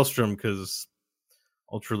take Maelstrom, because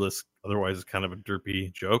Ultralisk otherwise is kind of a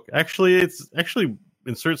derpy joke. Actually, it's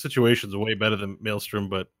in certain situations way better than Maelstrom,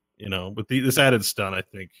 but with this added stun, I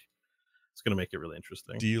think it's going to make it really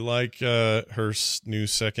interesting. Do you like her new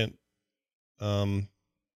second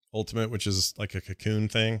ultimate, which is like a cocoon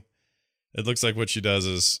thing? It looks like what she does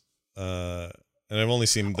is, and I've only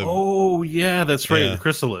seen the. Oh yeah, that's right. The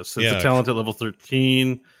Chrysalis. It's a talent at level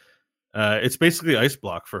 13. It's basically ice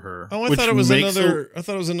block for her. Oh, I thought it was another. I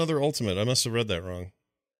thought it was another ultimate. I must have read that wrong.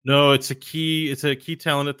 No, it's a key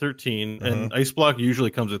talent at 13, and ice block usually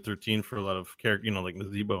comes at 13 for a lot of character, like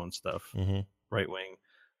Nazebo and stuff. Right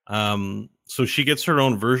wing. So she gets her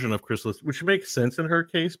own version of Chrysalis, which makes sense in her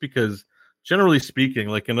case, because generally speaking,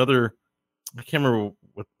 like another, I can't remember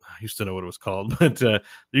what I used to know what it was called, but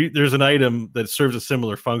there's an item that serves a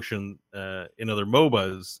similar function in other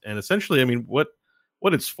MOBAs, and essentially, I mean, what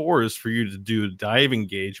it's for is for you to do dive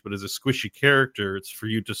engage, but as a squishy character, it's for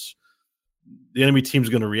you to the enemy team's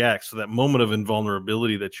going to react. So that moment of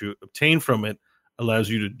invulnerability that you obtain from it allows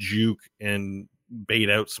you to juke and bait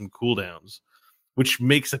out some cooldowns, which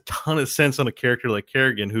makes a ton of sense on a character like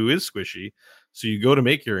Kerrigan, who is squishy. So you go to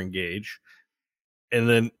make your engage, and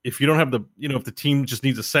then if you don't have if the team just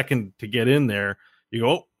needs a second to get in there, you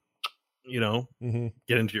go,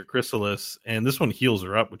 get into your Chrysalis, and this one heals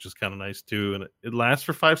her up, which is kind of nice too. And it lasts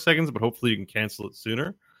for 5 seconds, but hopefully you can cancel it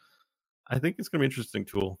sooner. I think it's going to be an interesting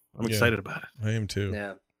tool. I'm excited about it. I am too.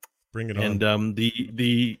 Yeah. Bring it on. And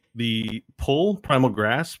the pull, Primal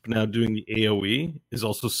Grasp, now doing the AoE is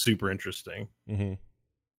also super interesting.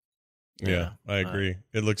 Yeah, I agree.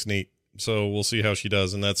 It looks neat. So we'll see how she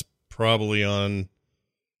does. And that's probably on...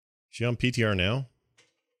 Is she on PTR now?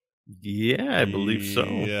 Yeah, I believe so.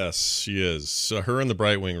 Yes, she is. So her and the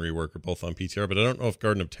Brightwing rework are both on PTR, but I don't know if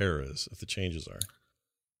Garden of Terror is, if the changes are.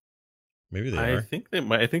 Maybe they are. I think they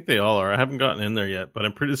might. I think they all are. I haven't gotten in there yet, but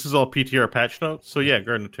I'm pretty. This is all PTR patch notes. So yeah,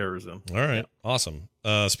 Garden of Terrorism. All right, awesome.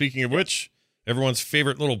 Speaking of which, everyone's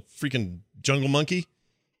favorite little freaking jungle monkey.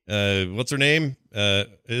 What's her name? It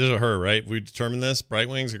is a her, right? We determined this.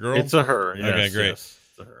 Brightwing's a girl. It's a her. Yes, okay, great. Yes,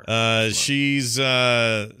 it's a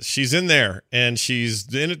her. She's in there, and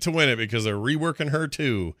she's in it to win it because they're reworking her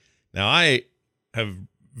too. Now I have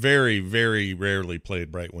very, very rarely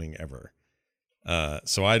played Brightwing ever.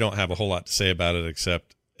 So I don't have a whole lot to say about it,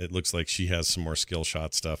 except it looks like she has some more skill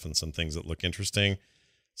shot stuff and some things that look interesting.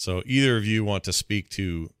 So either of you want to speak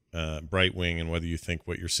to Brightwing and whether you think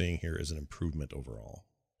what you're seeing here is an improvement overall?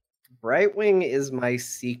 Brightwing is my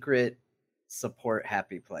secret support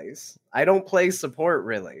happy place. I don't play support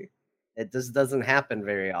really. It just doesn't happen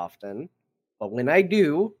very often. But when I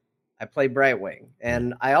do, I play Brightwing.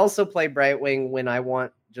 And I also play Brightwing when I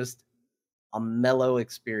want just a mellow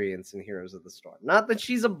experience in Heroes of the Storm. Not that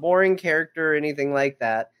she's a boring character or anything like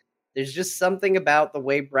that. There's just something about the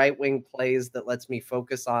way Brightwing plays that lets me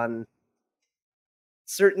focus on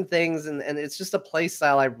certain things, and it's just a play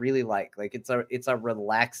style I really like. Like it's a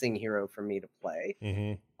relaxing hero for me to play.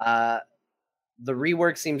 The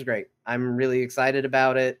rework seems great. I'm really excited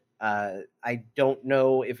about it. I don't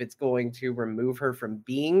know if it's going to remove her from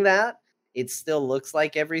being that. It still looks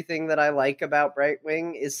like everything that I like about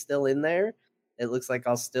Brightwing is still in there. It looks like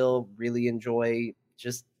I'll still really enjoy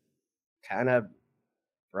just kind of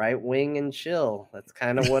Brightwing and chill. That's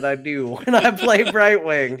kind of what I do when I play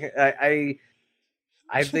Brightwing.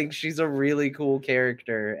 I think she's a really cool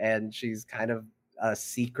character, and she's kind of a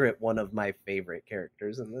secret one of my favorite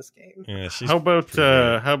characters in this game. Yeah, how about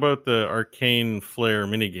the Arcane Flare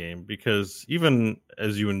minigame? Because even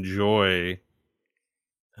as you enjoy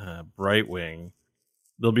Brightwing,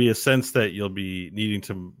 there'll be a sense that you'll be needing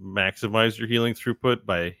to maximize your healing throughput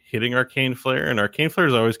by hitting Arcane Flare, and Arcane Flare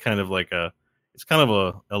is always kind of like it's kind of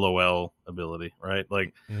a LOL ability, right?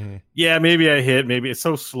 Like, yeah, maybe I hit, maybe it's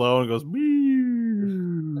so slow and it goes.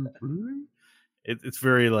 It's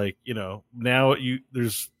very like, now if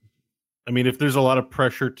there's a lot of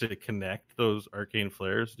pressure to connect those Arcane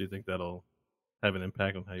Flares, do you think that'll have an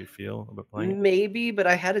impact on how you feel about playing it? Maybe, but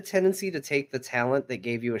I had a tendency to take the talent that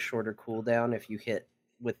gave you a shorter cooldown if you hit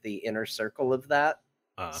with the inner circle of that.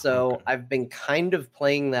 Okay. I've been kind of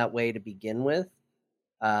playing that way to begin with.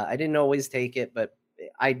 I didn't always take it, but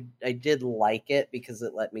I did like it because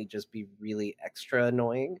it let me just be really extra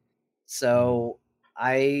annoying. So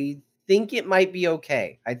I think it might be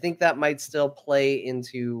okay. I think that might still play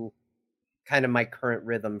into kind of my current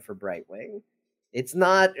rhythm for Brightwing. It's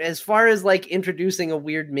not, as far as like introducing a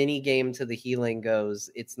weird mini game to the healing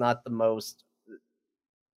goes, it's not the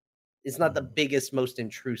biggest, most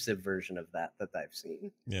intrusive version of that I've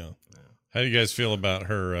seen. Yeah. How do you guys feel about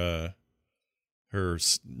her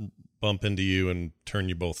bump into you and turn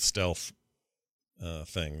you both stealth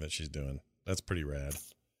thing that she's doing? That's pretty rad.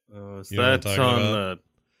 Is that on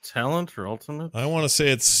talent or ultimate? I want to say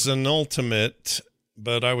it's an ultimate,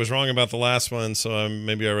 but I was wrong about the last one, so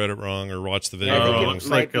maybe I read it wrong or watched the video wrong. It's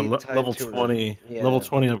like a level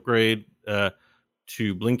 20 upgrade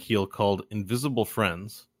to Blink Heal called Invisible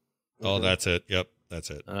Friends. Oh, that's it. Yep, that's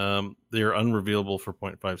it. They're unrevealable for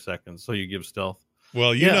 0.5 seconds, so you give stealth.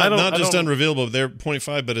 Well, not just unrevealable, they're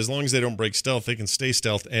 0.5, but as long as they don't break stealth, they can stay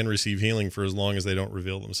stealth and receive healing for as long as they don't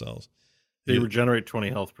reveal themselves. They regenerate 20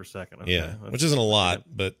 health per second. Okay. Yeah, which isn't a lot,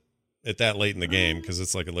 but at that late in the game, because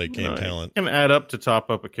it's like a late game talent. It can add up to top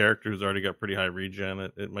up a character who's already got pretty high regen.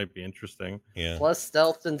 It might be interesting. Yeah. Plus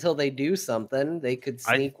stealth until they do something. They could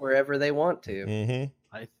sneak wherever they want to.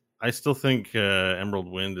 Mm-hmm. I still think Emerald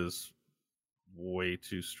Wind is way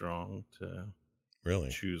too strong to really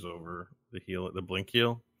choose over the Blink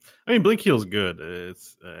Heal. I mean, Blink Heal is good.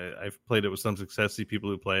 I've played it with some success. See people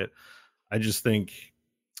who play it. I just think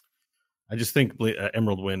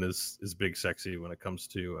Emerald Wind is big sexy when it comes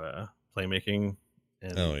to playmaking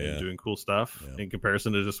and doing cool stuff in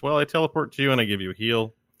comparison to just, I teleport to you and I give you a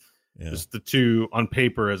heal. Yeah. Just the two on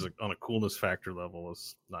paper on a coolness factor level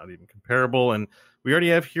is not even comparable. And we already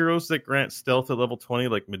have heroes that grant stealth at level 20,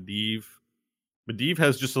 like Medivh. Medivh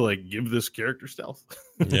has just to give this character stealth.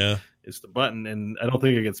 Yeah. It's the button, and I don't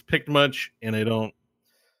think it gets picked much, and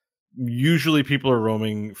usually people are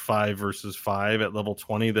roaming 5 versus 5 at level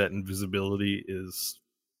 20. That invisibility is,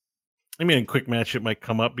 in quick match it might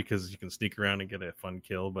come up because you can sneak around and get a fun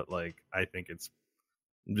kill, but I think it's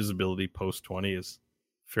invisibility post 20 is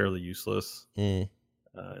fairly useless in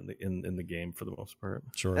the game for the most part.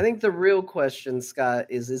 Sure. I think the real question, Scott,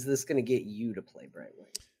 is this going to get you to play Brightwing?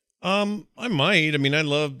 I might. I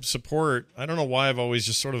love support. I don't know why I've always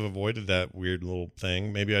just sort of avoided that weird little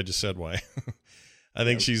thing. Maybe I just said why. I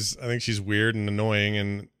think she's weird and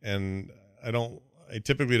annoying, and I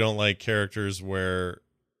typically don't like characters where,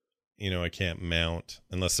 I can't mount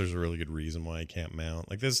unless there's a really good reason why I can't mount.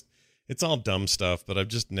 Like this, it's all dumb stuff, but I've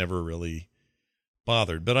just never really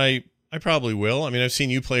bothered. But I probably will. I've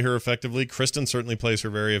seen you play her effectively. Kristen certainly plays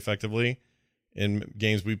her very effectively in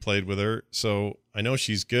games we played with her, so I know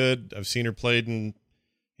she's good. I've seen her played in,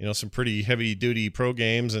 some pretty heavy duty pro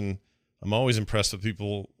games, and I'm always impressed with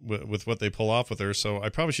people with what they pull off with her. So I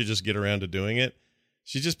probably should just get around to doing it.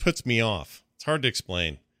 She just puts me off. It's hard to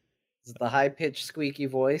explain. Is it the high pitched squeaky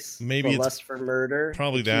voice? Maybe the lust for murder.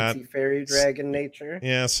 Probably that fairy dragon nature.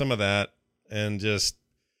 Yeah, some of that, and just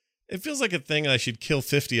it feels like a thing I should kill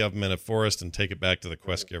 50 of them in a forest and take it back to the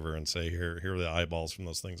quest giver and say, here are the eyeballs from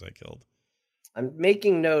those things I killed. I'm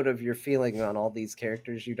making note of your feeling on all these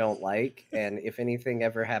characters you don't like, and if anything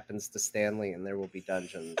ever happens to Stanley and there will be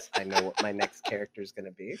dungeons, I know what my next character is going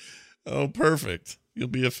to be. Oh, perfect. You'll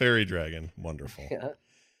be a fairy dragon. Wonderful. Yeah.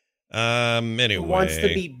 Anyway. Who wants to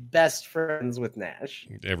be best friends with Nash?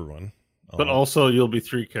 Everyone. But also you'll be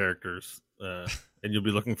 3 characters, and you'll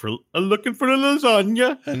be looking for the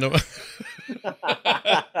lasagna. I know.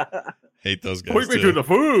 Hate those guys. Point me to the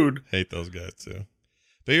food. Hate those guys too.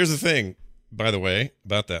 But here's the thing. By the way,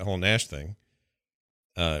 about that whole Nash thing,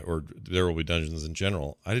 or there will be dungeons in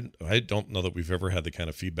general. I don't know that we've ever had the kind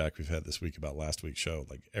of feedback we've had this week about last week's show.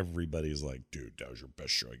 Like everybody's like, "Dude, that was your best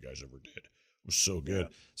show you guys ever did. It was so good."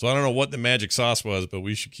 Yeah. So I don't know what the magic sauce was, but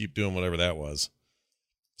we should keep doing whatever that was.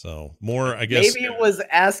 So more, I guess. Maybe it was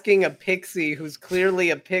asking a pixie who's clearly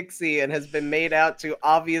a pixie and has been made out to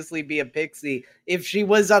obviously be a pixie if she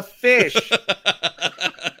was a fish.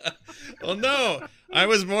 Well, no. I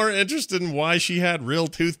was more interested in why she had real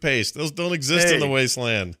toothpaste. Those don't exist in the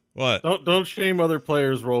wasteland. What? Don't shame other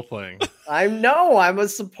players role playing. I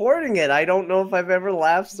was supporting it. I don't know if I've ever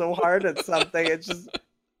laughed so hard at something.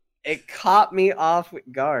 It caught me off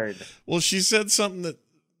guard. Well, she said something that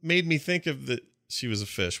made me think of that she was a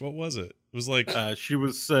fish. What was it? It was like she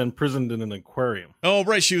was imprisoned in an aquarium. Oh,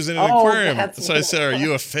 right, she was in an aquarium. So I said, "Are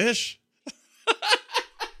you a fish?"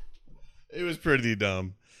 It was pretty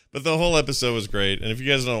dumb, but the whole episode was great. And if you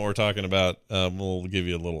guys don't know what we're talking about, we'll give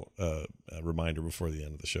you a little reminder before the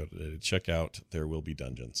end of the show today to check out There Will Be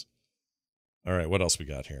Dungeons. All right, what else we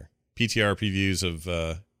got here? PTR previews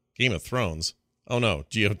of Game of Thrones. Oh no,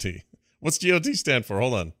 GOT. What's GOT stand for?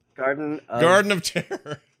 Hold on. Garden of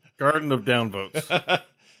Terror. Garden of Downvotes.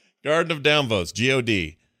 Garden of Downvotes,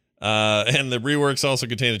 GOD. And the reworks also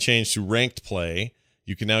contain a change to ranked play.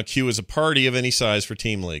 You can now queue as a party of any size for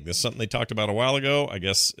Team League. This is something they talked about a while ago. I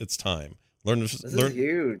guess it's time. This is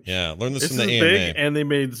huge. Yeah, learn this from the AMA. Big, and they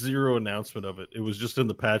made zero announcement of it. It was just in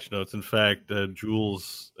the patch notes. In fact,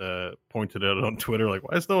 Jules pointed out on Twitter, like,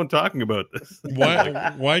 why is no one talking about this?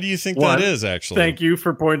 Why do you think that is, actually? Thank you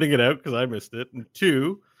for pointing it out, because I missed it. And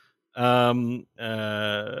two,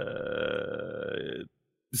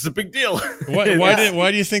 it's a big deal.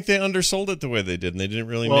 Why do you think they undersold it the way they did, and they didn't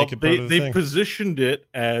really make it part of the thing? They positioned it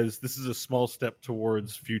as this is a small step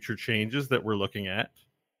towards future changes that we're looking at.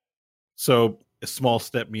 So a small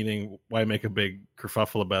step meaning why make a big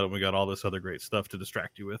kerfuffle about it when we got all this other great stuff to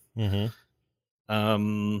distract you with?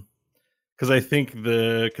 Mm-hmm. Because I think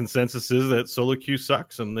the consensus is that solo queue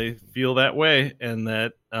sucks, and they feel that way, and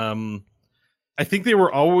that I think they've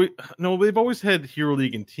always had Hero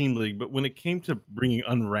League and Team League, but when it came to bringing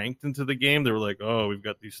unranked into the game, they were like, oh, we've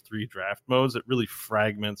got these 3 draft modes. It really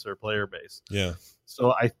fragments our player base. Yeah.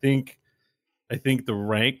 So I think the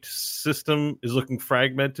ranked system is looking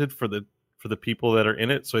fragmented for the people that are in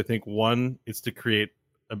it. So I think 1, it's to create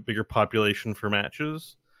a bigger population for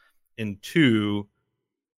matches, and 2,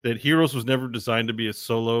 that Heroes was never designed to be a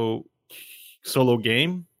solo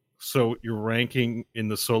game. So your ranking in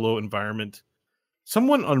the solo environment.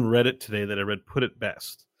 Someone on Reddit today that I read put it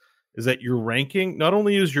best, is that your ranking, not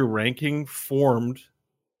only is your ranking formed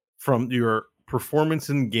from your performance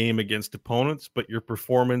in game against opponents, but your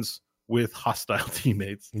performance with hostile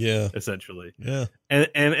teammates. Yeah. Essentially. Yeah. And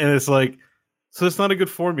it's like, so it's not a good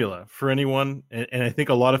formula for anyone. And I think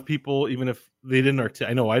a lot of people, even if they didn't,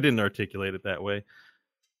 I know I didn't articulate it that way,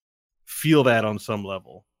 feel that on some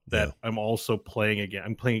level, that I'm also playing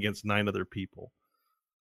against 9 other people.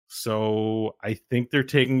 So I think they're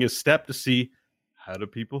taking a step to see, how do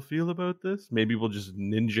people feel about this? Maybe we'll just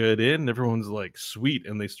ninja it in. Everyone's like, sweet,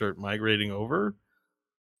 and they start migrating over.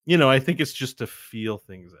 I think it's just to feel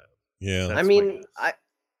things out. Yeah. I mean,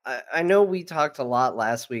 I know we talked a lot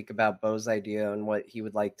last week about Bo's idea and what he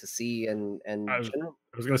would like to see, and I was going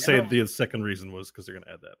to say the second reason was because they're going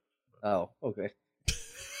to add that. Oh, okay.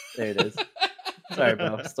 There it is. Sorry,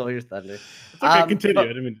 Bo. Stole your thunder. It's okay.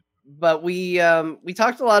 Continue. But we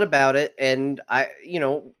talked a lot about it, and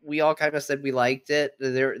we all kind of said we liked it.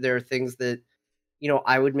 There are things that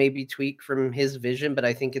I would maybe tweak from his vision, but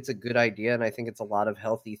I think it's a good idea, and I think it's a lot of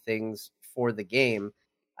healthy things for the game.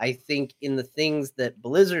 I think in the things that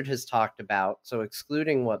Blizzard has talked about, so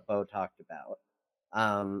excluding what Bo talked about,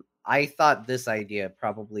 I thought this idea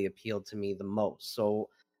probably appealed to me the most. So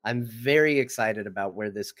I'm very excited about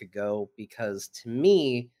where this could go, because to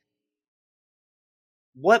me,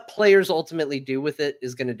 what players ultimately do with it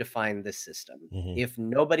is going to define this system. Mm-hmm. If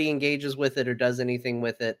nobody engages with it or does anything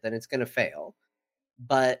with it, then it's going to fail.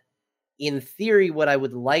 But in theory, what I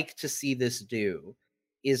would like to see this do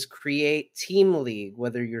is create Team League,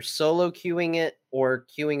 whether you're solo queuing it or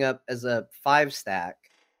queuing up as a 5-stack,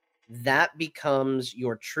 that becomes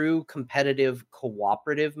your true competitive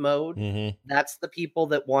cooperative mode. Mm-hmm. That's the people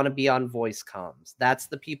that want to be on voice comms. That's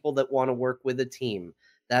the people that want to work with a team.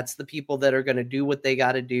 That's the people that are going to do what they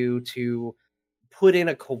got to do to put in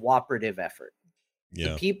a cooperative effort.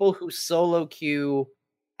 Yeah. The people who solo queue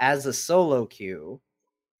as a solo queue,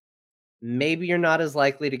 maybe you're not as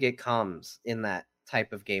likely to get comms in that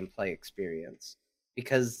type of gameplay experience,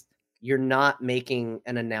 because you're not making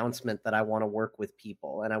an announcement that I want to work with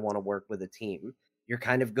people and I want to work with a team. You're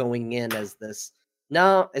kind of going in as this,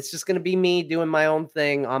 no, it's just going to be me doing my own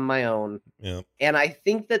thing on my own. Yeah. And I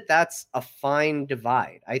think that that's a fine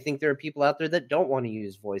divide. I think there are people out there that don't want to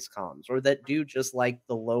use voice comms, or that do just like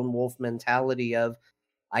the lone wolf mentality of,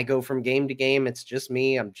 I go from game to game, it's just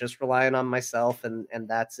me, I'm just relying on myself, and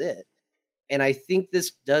that's it. And I think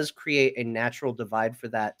this does create a natural divide for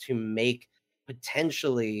that, to make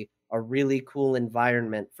potentially a really cool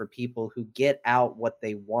environment for people who get out what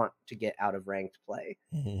they want to get out of ranked play.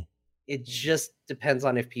 Mm-hmm. It just depends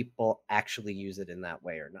on if people actually use it in that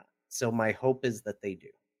way or not. So my hope is that they do.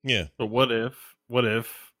 Yeah. But what if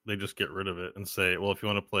they just get rid of it and say, well, if you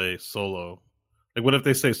want to play solo, like what if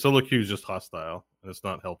they say solo queue is just hostile and it's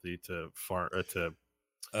not healthy to farm to.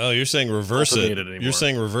 Oh, you're saying reverse it. You're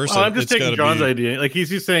saying reverse it. I'm just taking John's be... idea. Like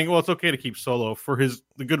he's saying, well, it's okay to keep solo for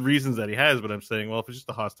the good reasons that he has. But I'm saying, well, if it's just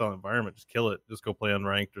a hostile environment, just kill it. Just go play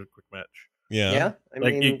unranked or a quick match. Yeah. I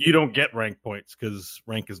like mean, you don't get rank points because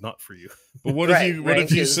rank is not for you. But what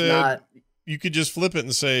if you said you could just flip it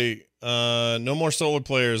and say no more solo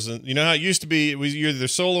players? And you know how it used to be? It was you're either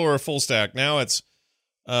solo or a full stack. Now it's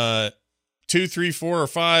 2, 3, 4, or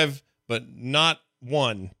 5, but not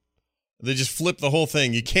 1. They just flip the whole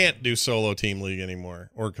thing. You can't do solo team league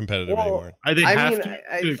anymore or competitive anymore. I think they have to.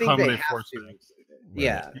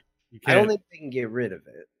 Yeah. I don't think they can get rid of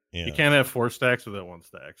it. Yeah. You can't have 4 stacks without 1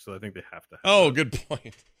 stack, so I think they have to. Good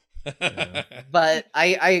point. Yeah. But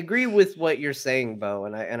I agree with what you're saying, Bo,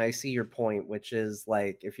 and I see your point, which is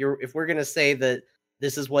like if we're gonna say that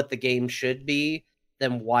this is what the game should be,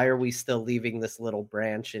 then why are we still leaving this little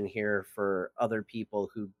branch in here for other people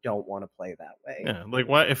who don't want to play that way? Yeah, like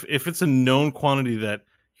why if it's a known quantity that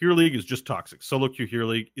Hero League is just toxic, solo queue Hero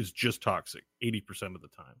League is just toxic 80% of the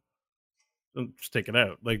time. Just take it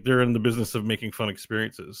out. Like they're in the business of making fun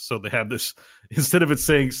experiences, so they have this instead of it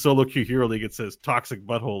saying solo queue Hero League, it says toxic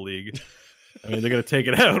butthole league. I mean, they're gonna take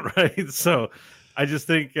it out, right? So I just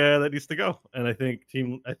think that needs to go, and I think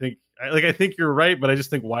you're right, but I just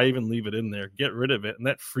think why even leave it in there? Get rid of it, and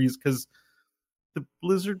that frees because the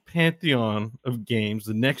Blizzard pantheon of games,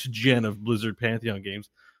 the next gen of Blizzard pantheon games,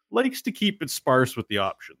 likes to keep it sparse with the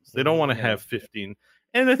options. They don't want to have 15.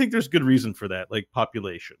 And I think there's good reason for that, like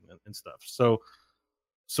population and stuff. So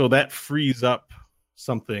that frees up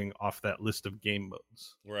something off that list of game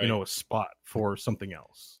modes, right. A spot for something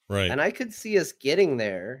else. Right. And I could see us getting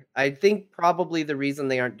there. I think probably the reason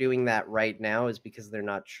they aren't doing that right now is because they're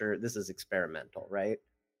not sure. This is experimental, right?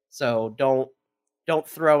 So don't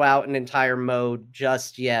throw out an entire mode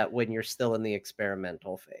just yet when you're still in the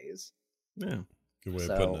experimental phase. Yeah. Good way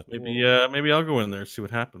of putting it. Maybe I'll go in there and see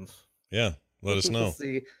what happens. Yeah. Let us know.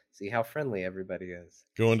 See how friendly everybody is.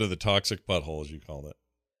 Go into the toxic butthole, as you called it,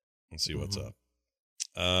 and see what's up.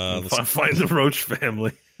 Find the Roach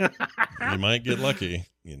family. You might get lucky.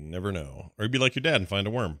 You never know. Or you'd be like your dad and find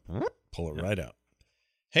a worm. Pull it right out.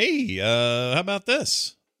 Hey, how about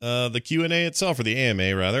this? The Q&A itself, or the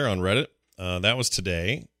AMA rather, on Reddit. That was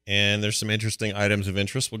today, and there's some interesting items of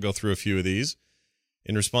interest. We'll go through a few of these.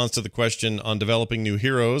 In response to the question on developing new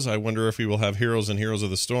heroes, I wonder if we will have heroes and Heroes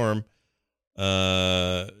of the Storm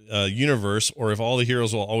universe, or if all the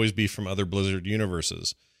heroes will always be from other Blizzard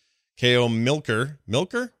universes. KO Milker,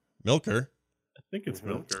 I think it's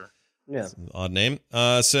Milker. Yeah, odd name.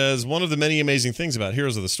 Says one of the many amazing things about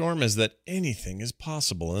Heroes of the Storm is that anything is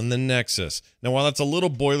possible in the Nexus. Now, while that's a little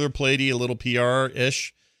boilerplatey, a little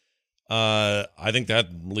PR-ish, I think that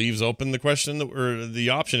leaves open the question or the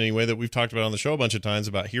option anyway that we've talked about on the show a bunch of times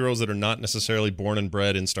about heroes that are not necessarily born and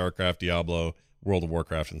bred in StarCraft, Diablo, World of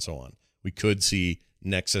Warcraft, and so on. We could see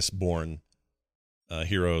Nexus-born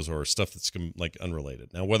heroes or stuff that's like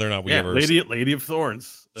unrelated. Now, whether or not we ever Lady of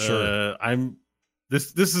Thorns. Sure,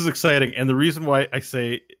 This is exciting, and the reason why I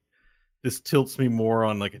say this tilts me more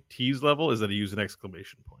on like a tease level is that I use an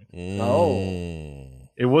exclamation point.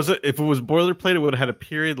 It wasn't. If it was boilerplate, it would have had a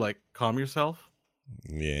period like "calm yourself."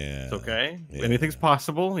 Yeah, it's okay. Yeah. Anything's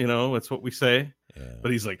possible. That's what we say. Yeah.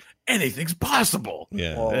 But he's like, anything's possible.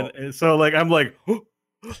 Yeah, and so like I'm like. Oh,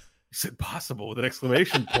 he said possible with an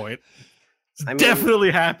exclamation point. It's definitely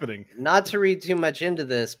happening. Not to read too much into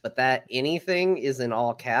this, but that anything is in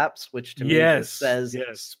all caps, which to me just says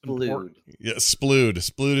splood. Yeah, splood.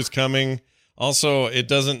 Splood is coming. Also, it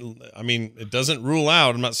doesn't rule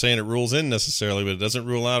out, I'm not saying it rules in necessarily, but it doesn't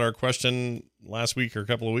rule out our question last week or a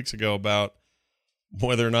couple of weeks ago about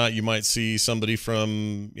whether or not you might see somebody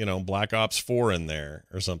from, Black Ops 4 in there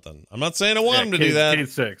or something. I'm not saying I want them to do that.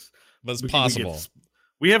 K6. But it's possible.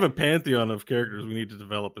 We have a pantheon of characters we need to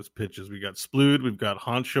develop as pitches. We got Splood, we've got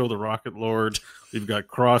Honcho, the Rocket Lord, we've got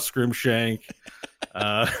Cross Scrimshank.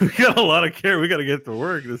 We got a lot of care. We got to get to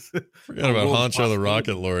work. Forgot about Honcho, the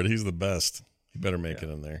Rocket Lord. He's the best. You better make it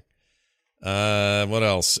in there. What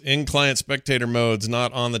else? In-client spectator modes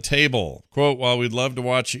not on the table. Quote, while we'd love to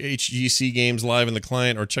watch HGC games live in the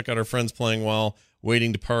client or check out our friends playing while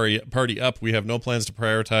waiting to party up, we have no plans to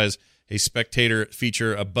prioritize a spectator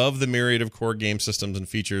feature above the myriad of core game systems and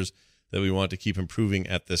features that we want to keep improving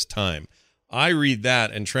at this time. I read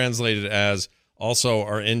that and translate it as, also,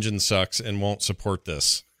 our engine sucks and won't support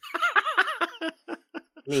this.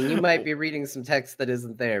 mean, you might be reading some text that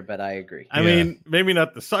isn't there, but I agree. I mean, maybe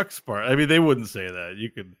not the sucks part. I mean, they wouldn't say that. You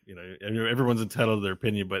could, everyone's entitled to their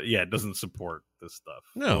opinion, but yeah, it doesn't support this stuff.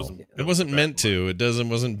 No, it wasn't meant to. It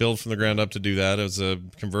wasn't built from the ground up to do that. It was a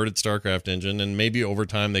converted StarCraft engine, and maybe over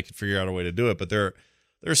time they could figure out a way to do it. But there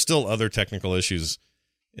are still other technical issues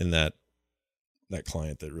in that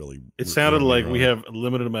client that really. It sounded like we have a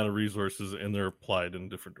limited amount of resources, and they're applied in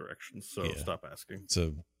different directions. So stop asking. It's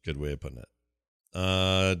a good way of putting it.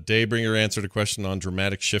 Daybringer answered a question on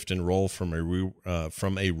dramatic shift in role from a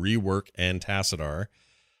rework and Tassadar.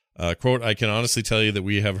 Quote, I can honestly tell you that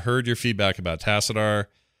we have heard your feedback about Tassadar,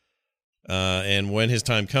 and when his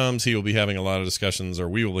time comes, he will be having a lot of discussions, or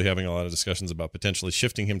we will be having a lot of discussions about potentially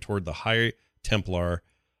shifting him toward the High Templar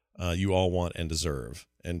you all want and deserve.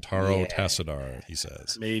 And Taro Tassadar, he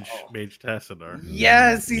says. Mage Tassadar.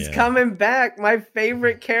 Yes, he's coming back. My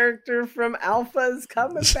favorite character from Alpha is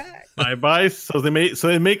coming back. Bye. So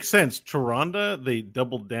it makes sense. Tyrande, they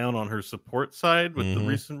doubled down on her support side with the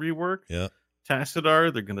recent rework. Yeah.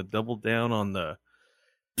 Tassadar, they're gonna double down on the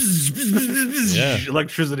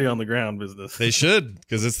electricity on the ground business. They should,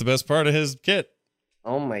 because it's the best part of his kit.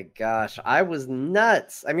 Oh my gosh, I was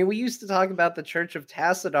nuts. I mean, we used to talk about the Church of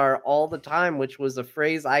Tassadar all the time, which was a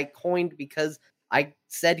phrase I coined because I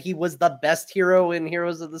said he was the best hero in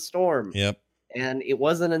Heroes of the Storm. Yep. And it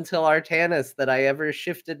wasn't until Artanis that I ever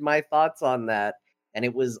shifted my thoughts on that. And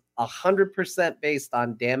it was 100% based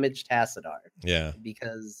on Damaged Tassadar. Yeah.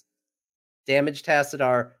 Because Damaged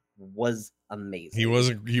Tassadar was amazing. He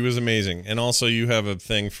was amazing. And also you have a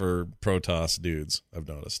thing for Protoss dudes, I've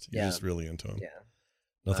noticed. You're just really into him. Yeah.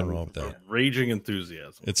 Nothing wrong with that. Raging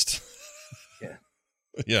enthusiasm. It's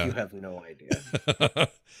yeah. You have no idea.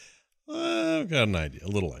 I've got an idea, a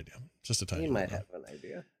little idea, just a tiny. You might have an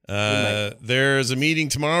idea. There's a meeting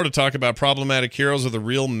tomorrow to talk about problematic heroes with a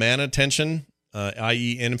real mana tension,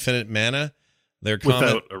 i.e., infinite mana.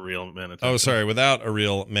 Without a real mana tension. Oh, sorry, without a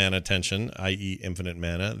real mana tension, i.e., infinite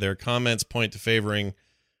mana. Their comments point to favoring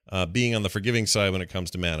being on the forgiving side when it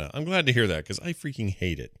comes to mana. I'm glad to hear that because I freaking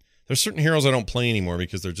hate it. There's certain heroes I don't play anymore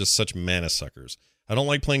because they're just such mana suckers. I don't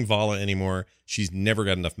like playing Vala anymore. She's never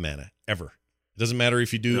got enough mana, ever. It doesn't matter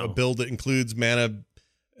if you do a build that includes mana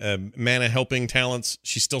helping talents.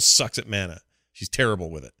 She still sucks at mana. She's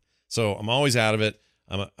terrible with it. So I'm always out of it.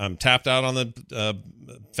 I'm tapped out on the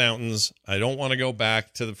fountains. I don't want to go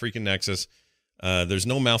back to the freaking Nexus. There's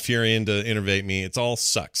no Malfurion to innervate me. It's all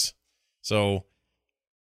sucks. So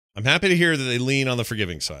I'm happy to hear that they lean on the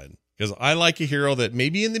forgiving side. Because I like a hero that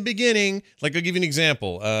maybe in the beginning, like I'll give you an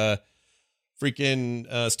example,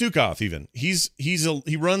 Stukov even.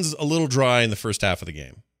 He runs a little dry in the first half of the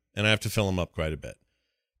game, and I have to fill him up quite a bit.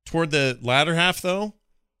 Toward the latter half, though,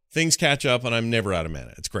 things catch up, and I'm never out of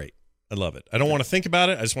mana. It's great. I love it. I don't want to think about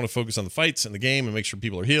it. I just want to focus on the fights and the game and make sure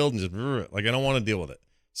people are healed and just like I don't want to deal with it.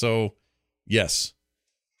 So, yes,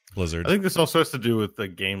 Blizzard. I think this also has to do with the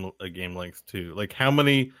game length too. Like how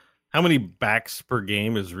many backs per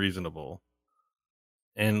game is reasonable?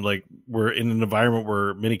 And like we're in an environment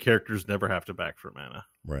where many characters never have to back for mana.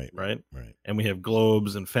 Right. And we have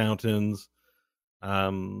globes and fountains.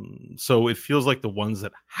 So it feels like the ones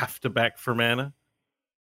that have to back for mana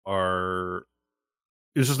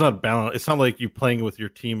it's just not balanced. It's not like you playing with your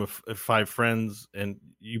team of 5 friends and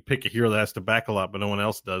you pick a hero that has to back a lot, but no one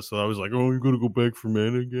else does. So I was like, oh, you're going to go back for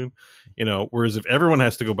mana again? Whereas if everyone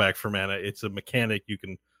has to go back for mana, it's a mechanic you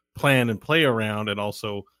can plan and play around and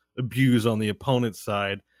also abuse on the opponent's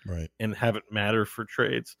side, right? And have it matter for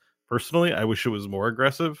trades. Personally, I wish it was more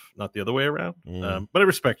aggressive, not the other way around. But I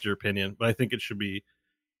respect your opinion. But I think it should be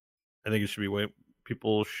way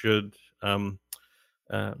people should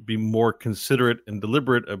be more considerate and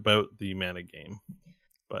deliberate about the mana game.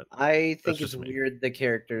 But I think it's weird the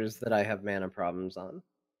characters that I have mana problems on.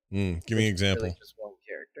 Give me an example. Really just one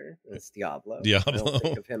character. It's Diablo. I don't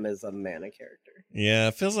think of him as a mana character. Yeah,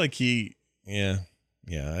 it feels like I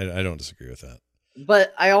don't disagree with that.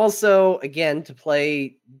 But I also, again, to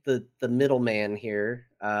play the middleman here,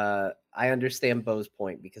 I understand Bo's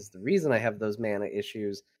point because the reason I have those mana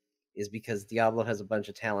issues is because Diablo has a bunch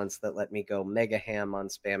of talents that let me go mega ham on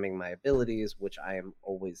spamming my abilities, which I am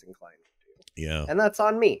always inclined to do. Yeah. And that's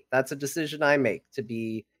on me. That's a decision I make to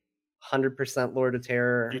be 100% Lord of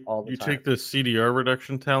Terror all the time. You take the CDR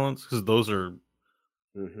reduction talents because those are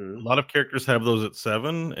a lot of characters have those at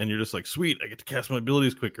 7, and you're just like, sweet, I get to cast my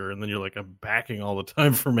abilities quicker, and then you're like, I'm backing all the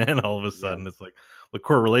time for mana. All of a sudden, it's like the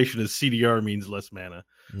correlation is CDR means less mana.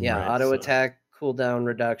 Yeah, right? auto attack, cooldown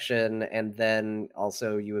reduction, and then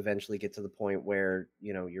also you eventually get to the point where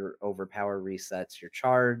your overpower resets your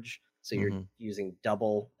charge. So you're using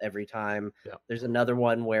double every time. Yeah. There's another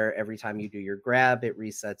one where every time you do your grab, it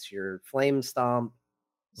resets your flame stomp.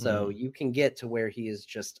 So you can get to where he is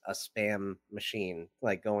just a spam machine,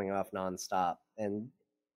 like going off nonstop. And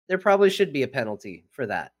there probably should be a penalty for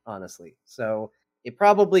that, honestly. So it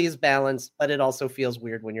probably is balanced, but it also feels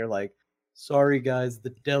weird when you're like, sorry guys,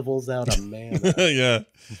 the devil's out of mana. Yeah.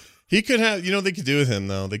 He could have, they could do with him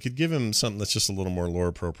though. They could give him something that's just a little more lore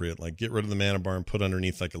appropriate, like get rid of the mana bar and put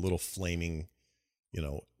underneath like a little flaming,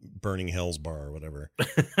 burning hell's bar or whatever.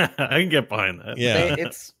 I can get behind that. Yeah.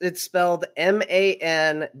 It's spelled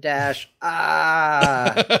MAN-.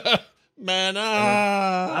 Mana.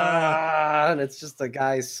 And it's just a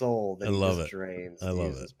guy's soul that I love just it. drains. I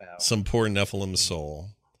love it. Power. Some poor Nephilim soul.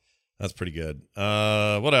 That's pretty good.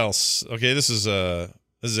 What else? Okay, this is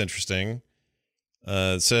interesting.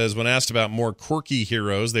 It says, when asked about more quirky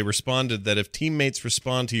heroes, they responded that if teammates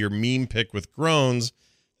respond to your meme pick with groans,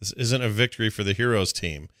 this isn't a victory for the heroes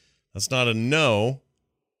team. That's not a no,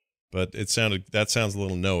 but that sounds a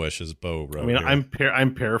little no-ish, as Bo wrote. I mean, here.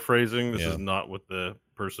 I'm paraphrasing. This is not what the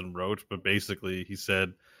person wrote, but basically he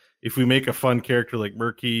said, if we make a fun character like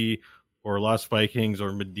Murky or Lost Vikings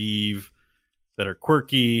or Medivh that are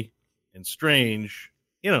quirky and strange,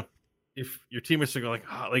 if your teammates are going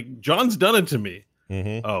like John's done it to me.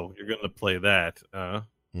 Oh, you're going to play that.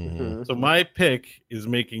 So my pick is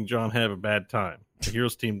making John have a bad time. The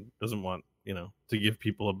heroes team doesn't want, to give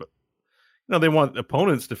people they want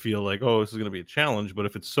opponents to feel like, oh, this is going to be a challenge. But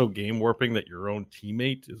if it's so game warping that your own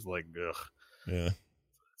teammate is like, ugh. Yeah.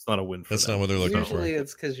 It's not a win for That's them. not what they're looking for. Usually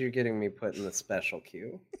it's because you're getting me put in the special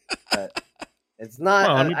queue. But it's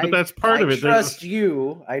not. Well, but that's part of it. I trust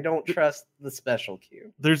you. I don't trust the special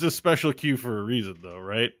queue. There's a special queue for a reason, though,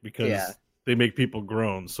 right? Because they make people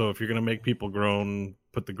groan. So if you're going to make people groan,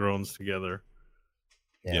 put the groans together.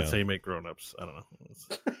 Yeah. That's how you make grown-ups. I don't know.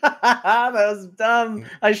 That was dumb.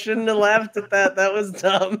 I shouldn't have laughed at that. That was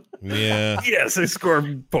dumb. Yeah. Yes, I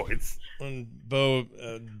scored points. And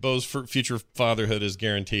Bo's future fatherhood is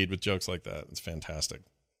guaranteed with jokes like that. It's fantastic.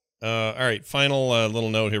 All right, final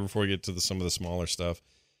little note here before we get to some of the smaller stuff. It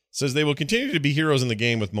says they will continue to be heroes in the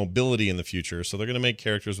game with mobility in the future, so they're going to make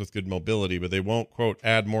characters with good mobility, but they won't, quote,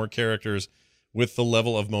 add more characters with the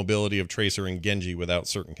level of mobility of Tracer and Genji without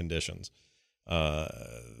certain conditions.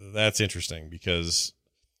 That's interesting because,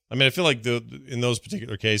 I mean, I feel like in those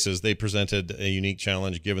particular cases, they presented a unique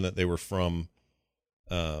challenge given that they were from,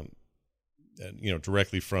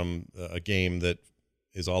 directly from a game that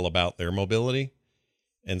is all about their mobility.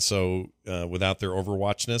 And so without their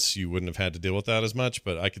Overwatchness, you wouldn't have had to deal with that as much.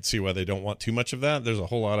 But I could see why they don't want too much of that. There's a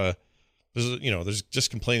whole lot of, there's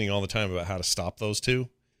just complaining all the time about how to stop those two.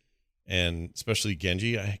 And especially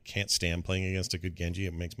Genji. I can't stand playing against a good Genji.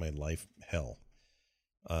 It makes my life hell.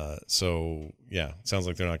 So, yeah, it sounds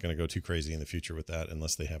like they're not going to go too crazy in the future with that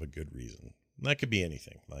unless they have a good reason. And that could be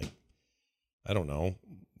anything. Like, I don't know.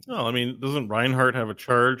 No, I mean, doesn't Reinhardt have a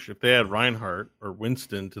charge? If they add Reinhardt or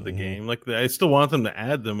Winston to the game, like I still want them to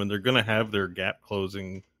add them, and they're going to have their gap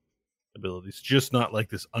closing abilities, just not like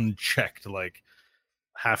this unchecked, like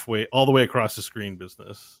halfway, all the way across the screen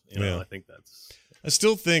business. I think that's. I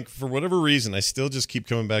still think, for whatever reason, I still just keep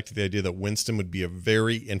coming back to the idea that Winston would be a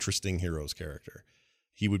very interesting heroes character.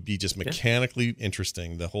 He would be just mechanically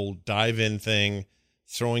interesting. The whole dive in thing,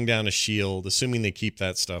 throwing down a shield, assuming they keep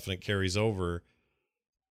that stuff and it carries over,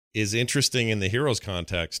 is interesting in the heroes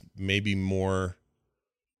context, maybe more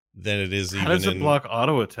than it is How does it block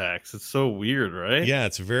auto attacks? It's so weird, right? Yeah,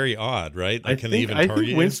 it's very odd, right? I think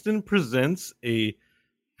Winston presents a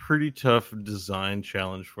pretty tough design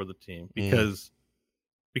challenge for the team because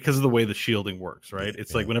of the way the shielding works, right?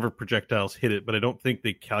 It's like whenever projectiles hit it, but I don't think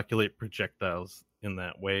they calculate projectiles in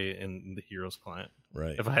that way in the heroes client.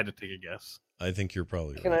 Right. If I had to take a guess. I think you're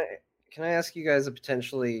probably right. Can I ask you guys a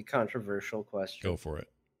potentially controversial question? Go for it.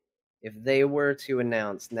 If they were to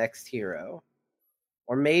announce next hero,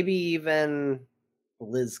 or maybe even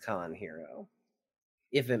BlizzCon hero,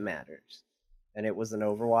 if it matters, and it was an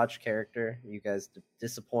Overwatch character, you guys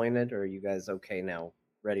disappointed, or are you guys okay now,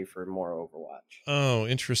 ready for more Overwatch? Oh,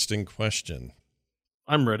 interesting question.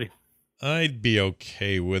 I'm ready. I'd be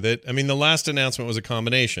okay with it. I mean, the last announcement was a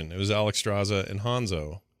combination. It was Alexstrasza and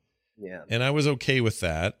Hanzo. Yeah. And I was okay with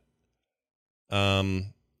that.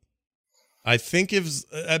 I think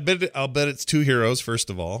I'll bet it's 2 heroes, first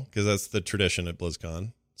of all, because that's the tradition at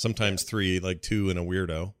BlizzCon. Sometimes 3, like 2 and a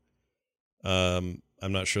weirdo. I'm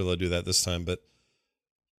not sure they'll do that this time, but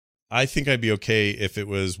I think I'd be okay if it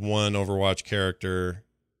was 1 Overwatch character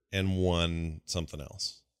and 1 something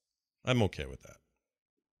else. I'm okay with that.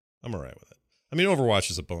 I'm all right with it. I mean, Overwatch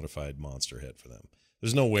is a bona fide monster hit for them.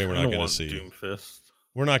 There's no way we're not going to see Doomfist.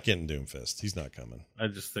 We're not getting Doomfist. He's not coming. I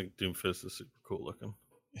just think Doomfist is super cool looking.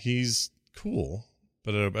 He's cool,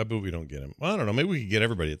 but I bet we don't get him. Well, I don't know. Maybe we could get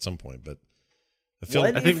everybody at some point, but I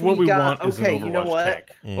think what we want is an Overwatch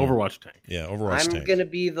tank. Overwatch tank. Yeah, Overwatch tank. I'm going to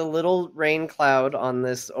be the little rain cloud on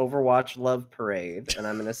this Overwatch love parade, and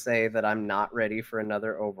I'm going to say that I'm not ready for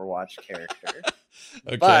another Overwatch character.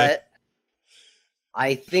 Okay. But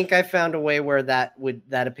I think I found a way where that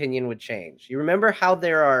opinion would change. You remember how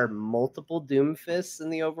there are multiple Doomfists in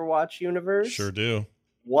the Overwatch universe? Sure do.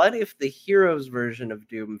 What if the Heroes version of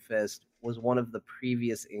Doomfist was one of the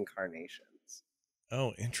previous incarnations?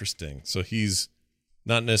 Oh, interesting. So he's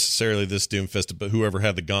not necessarily this Doomfist, but whoever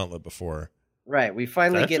had the gauntlet before. Right. We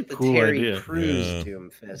finally get the cool Terry idea. Crews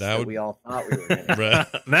Doomfist that we all thought we were going to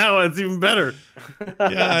Right. Now it's even better.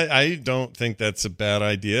 Yeah, I don't think that's a bad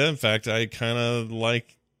idea. In fact, I kind of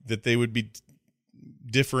like that they would be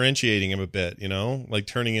differentiating him a bit, like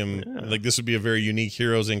turning him like this would be a very unique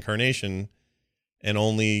Heroes incarnation and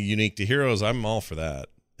only unique to Heroes. I'm all for that.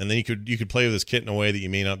 And then you could play with this kit in a way that you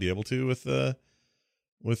may not be able to with the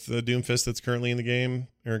Doomfist that's currently in the game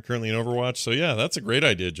or currently in Overwatch. So yeah, that's a great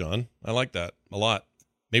idea, John. I like that a lot.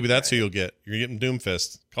 Maybe that's who you'll get. You're getting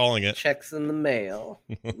Doomfist. Calling it. Checks in the mail.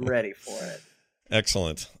 I'm ready for it.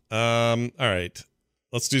 Excellent. All right.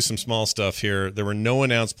 Let's do some small stuff here. There were no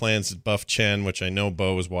announced plans to buff Chen, which I know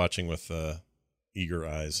Bo was watching with eager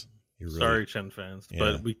eyes. Sorry, Chen fans,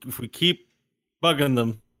 but if we keep bugging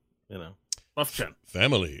them, buff Chen.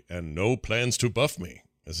 Family and no plans to buff me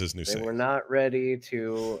is his new They saying. were not ready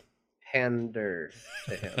to pander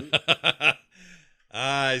to him.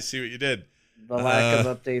 I see what you did. The lack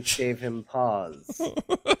of updates gave him pause.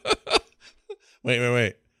 Wait.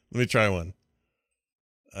 Let me try one.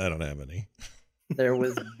 I don't have any. There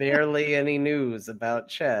was barely any news about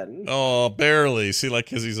Chen. Oh, barely. See, like,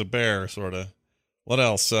 because he's a bear, sort of. What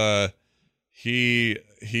else? He's...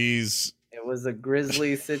 It was a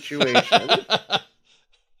grisly situation.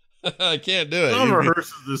 I can't do it. John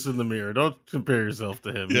rehearses this in the mirror. Don't compare yourself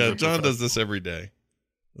to him. Yeah, John does this every day.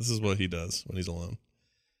 This is what he does when he's alone.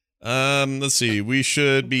 Let's see. We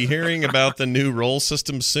should be hearing about the new roll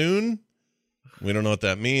system soon. We don't know what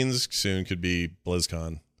that means. Soon could be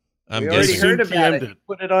BlizzCon. We already heard about it.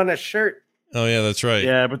 Put it on a shirt. Oh yeah, that's right.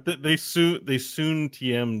 Yeah, but they soon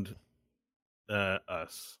TM'd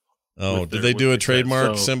us. Oh, did they do a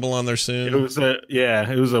trademark symbol on their soon? It was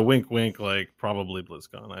a wink, like probably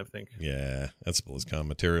BlizzCon, I think. Yeah, that's BlizzCon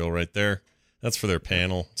material right there. That's for their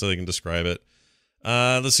panel, so they can describe it.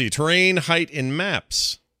 Let's see. Terrain, height, and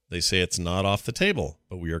maps. They say it's not off the table,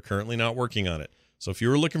 but we are currently not working on it. So if you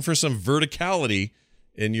were looking for some verticality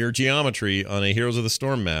in your geometry on a Heroes of the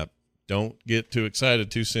Storm map, don't get too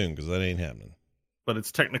excited too soon, because that ain't happening. But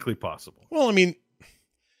it's technically possible. Well, I mean,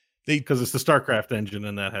 because it's the StarCraft engine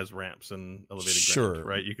and that has ramps and elevated sure, ground,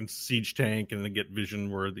 right? You can siege tank and then get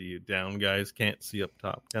vision where the down guys can't see up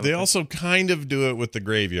top. They also kind of do it with the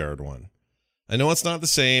graveyard one. I know it's not the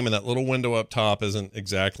same, and that little window up top isn't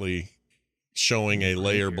exactly showing a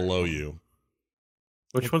layer below you.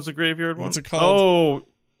 Which one's the graveyard one? What's it called?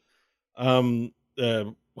 Haunted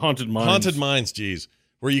Mines. Haunted Mines, geez.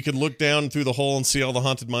 Where you could look down through the hole and see all the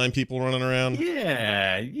haunted mine people running around.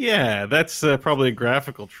 Yeah. That's probably a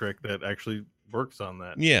graphical trick that actually works on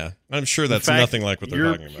that. Yeah, I'm sure that's nothing like what they're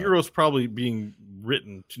talking about. Heroes probably being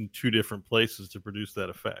written in two different places to produce that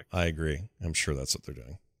effect. I agree. I'm sure that's what they're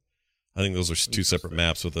doing. I think those are two separate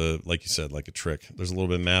maps with like you said, like a trick. There's a little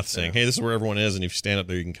bit of math saying, hey, this is where everyone is, and if you stand up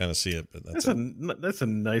there, you can kind of see it. But that's a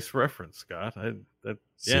nice reference, Scott.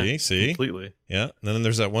 See? Completely. Yeah. And then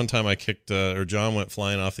there's that one time I kicked, or John went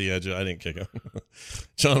flying off the edge. I didn't kick him.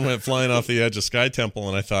 John went flying off the edge of Sky Temple,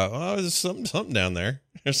 and I thought, oh, there's something down there.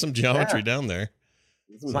 There's some geometry down there.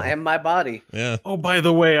 And my body. Yeah. Oh, by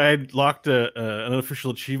the way, I locked an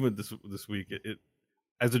unofficial achievement this week.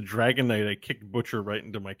 As a Dragon Knight, I kicked Butcher right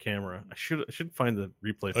into my camera. I should find the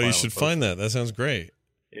replay. Oh, you should find that. That sounds great.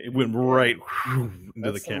 It went right into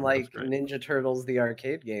the That's camera. like Ninja Turtles, the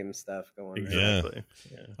arcade game stuff going on. Exactly.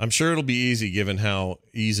 Yeah. I'm sure it'll be easy given how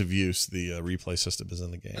ease of use the replay system is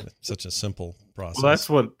in the game. It's such a simple process.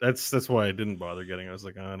 Well, that's why I didn't bother getting. I was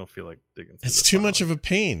like, I don't feel like digging. It's too much of a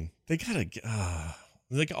pain. They gotta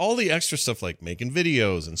like all the extra stuff, like making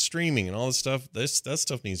videos and streaming and all this stuff. That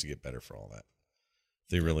stuff needs to get better for all that.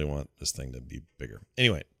 They really want this thing to be bigger.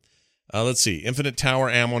 Anyway, let's see. Infinite tower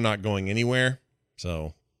ammo not going anywhere.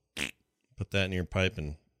 So put that in your pipe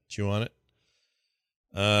and chew on it.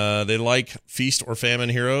 They like Feast or Famine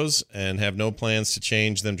heroes and have no plans to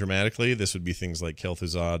change them dramatically. This would be things like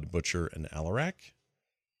Kel'Thuzad, Butcher, and Alarak.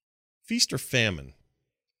 Feast or Famine?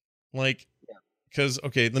 Like, because,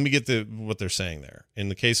 okay, let me get what they're saying there. In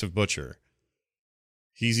the case of Butcher,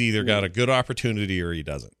 He's either got a good opportunity or he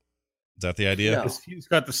doesn't. Is that the idea? No. He's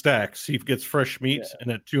got the stacks. He gets fresh meat,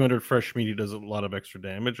 and at 200 fresh meat, he does a lot of extra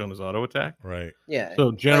damage on his auto attack. Right. Yeah.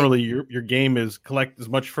 So generally, your game is collect as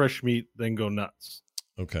much fresh meat, then go nuts.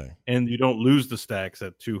 Okay. And you don't lose the stacks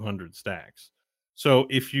at 200 stacks. So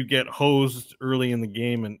if you get hosed early in the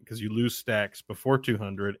game, and because you lose stacks before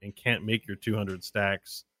 200 and can't make your 200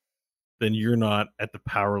 stacks, then you're not at the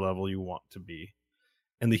power level you want to be.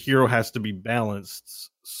 And the hero has to be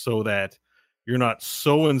balanced so that you're not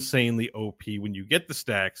so insanely OP when you get the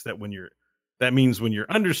stacks that means when you're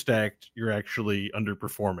understacked, you're actually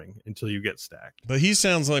underperforming until you get stacked. But he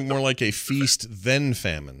sounds like more like a feast then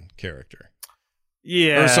famine character.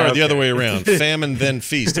 Yeah. Or sorry, the other way around. Famine then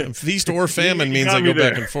feast. Feast or famine means they go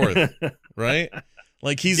back and forth. Right?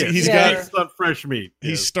 Like he's got fresh meat.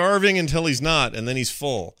 He's starving until he's not, and then he's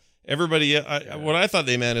full. Everybody, what I thought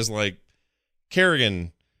they meant is like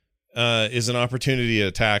Kerrigan is an opportunity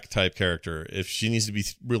attack type character. If she needs to be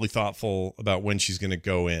really thoughtful about when she's going to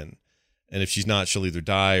go in, and if she's not, she'll either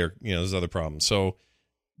die or there's other problems. So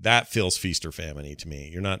that feels feast or famine-y to me.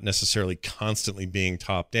 You're not necessarily constantly being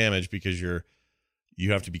top damage because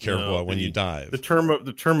you have to be careful about when you dive. The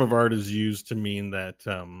term of art is used to mean that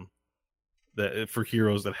that for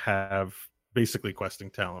heroes that have basically questing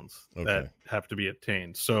talents that have to be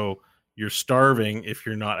attained. So you're starving if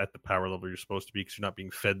you're not at the power level you're supposed to be because you're not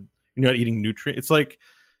being fed. You're not eating nutrients. It's like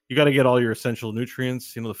you got to get all your essential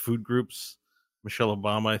nutrients. The food groups. Michelle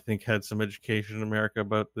Obama, I think, had some education in America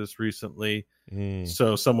about this recently.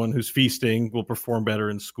 So someone who's feasting will perform better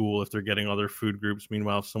in school if they're getting all their food groups.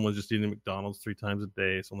 Meanwhile, if someone's just eating McDonald's 3 times a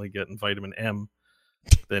day, it's only getting vitamin M,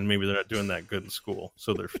 then maybe they're not doing that good in school.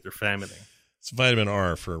 So they're famining. It's vitamin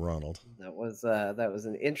R for Ronald. That was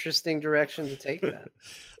an interesting direction to take that.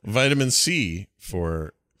 Vitamin C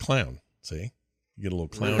for clown. See? You get a little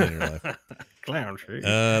clown in your life. Clown tree.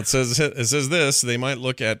 It says this. They might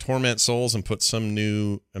look at Torment Souls and put something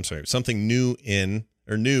new in,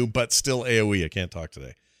 or new, but still AoE. I can't talk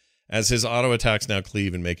today. As his auto attacks now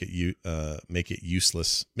cleave and make it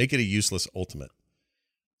useless. Make it a useless ultimate.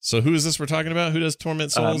 So who is this we're talking about? Who does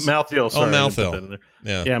Torment Souls? Malthael. Sorry, Malthael.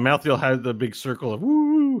 Yeah, Malthael had the big circle of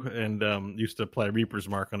woo and used to apply Reaper's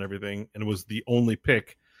Mark on everything, and was the only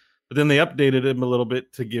pick. But then they updated him a little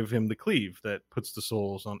bit to give him the cleave that puts the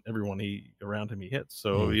souls on everyone around him he hits.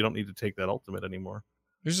 So you don't need to take that ultimate anymore.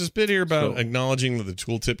 There's this bit here about acknowledging that the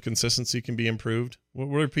tooltip consistency can be improved.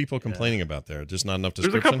 What are people complaining about there? Just not enough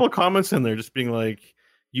description? There's a couple of comments in there just being like,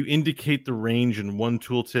 you indicate the range in one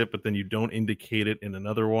tooltip, but then you don't indicate it in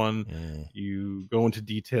another one. You go into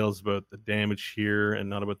details about the damage here and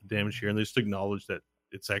not about the damage here. And they just acknowledge that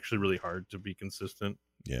it's actually really hard to be consistent.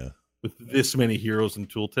 Yeah. With this many heroes and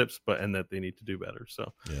tooltips, and that they need to do better.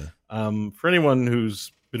 So, for anyone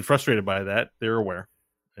who's been frustrated by that, they're aware,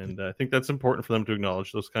 and I think that's important for them to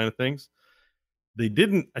acknowledge those kind of things. They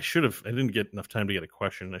didn't. I didn't get enough time to get a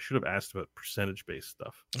question. I should have asked about percentage-based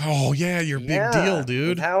stuff. Oh yeah, your big deal,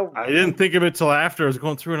 dude. I didn't think of it till after I was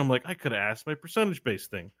going through, and I'm like, I could have asked my percentage-based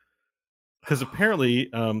thing because apparently,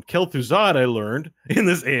 Kel'Thuzad, I learned in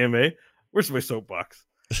this AMA. Where's my soapbox?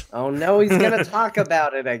 Oh no, he's gonna talk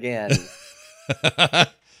about it again.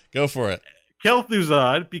 Go for it.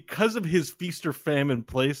 Kel'Thuzad, because of his feast or famine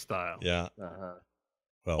play style. Yeah.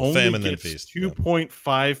 Well, only famine then gets feast.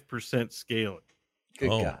 2.5% scaling. Good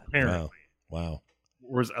God. Apparently. Wow.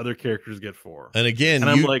 Whereas other characters get 4. And again,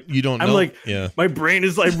 I'm like, you don't know. I'm like, yeah. My brain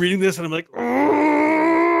is like reading this, and I'm like,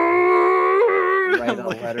 Write a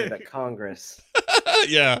letter to Congress.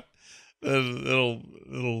 Yeah. It'll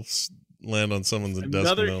land on someone's desk.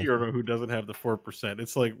 Another hero who doesn't have the 4%.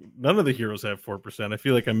 It's like none of the heroes have 4%. I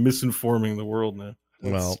feel like I'm misinforming the world now.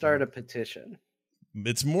 Let's start a petition.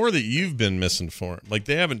 It's more that you've been misinformed. Like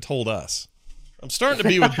they haven't told us. I'm starting to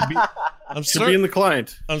be with. Being the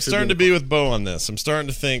client. I'm starting to be with Bo on this. I'm starting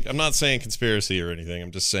to think. I'm not saying conspiracy or anything.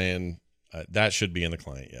 I'm just saying that should be in the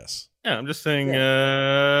client. Yes. Yeah, I'm just saying.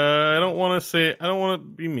 I don't want to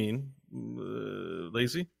be mean.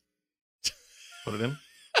 Lazy. Put it in.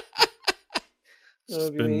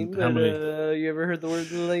 You ever heard the word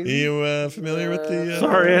lazy? Are you familiar with the?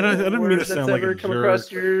 Sorry, I didn't mean to sound like a jerk.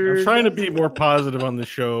 I'm trying to be desk? more positive on the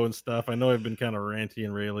show and stuff. I know I've been kind of ranty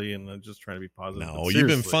and raily, and I'm just trying to be positive. No, you've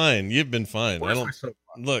been fine. You've been fine. I don't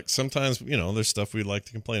look. Sometimes there's stuff we'd like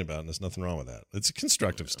to complain about, and there's nothing wrong with that. It's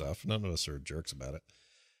constructive stuff. None of us are jerks about it.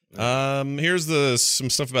 Here's some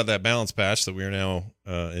stuff about that balance patch that we are now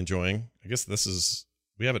enjoying. I guess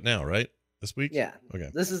we have it now, right? This week? Yeah. Okay.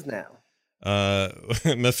 This is now.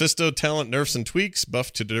 Mephisto talent nerfs and tweaks,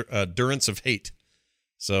 buff to Durance of Hate.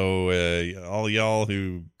 So all y'all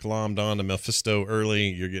who glommed on to Mephisto early,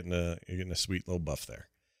 you're getting a sweet little buff there.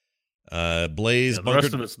 Blaze the bunker.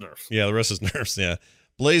 rest of it's nerfs. Yeah, the rest is nerfs. Yeah,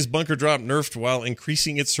 Blaze bunker drop nerfed while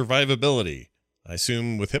increasing its survivability. I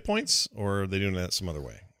assume with hit points, or are they doing that some other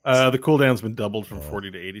way? The cooldown's been doubled from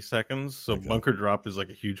 40 to 80 seconds. So bunker drop is like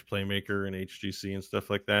a huge playmaker in HGC and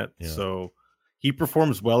stuff like that. Yeah. So he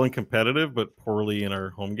performs well in competitive, but poorly in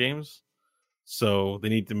our home games. So they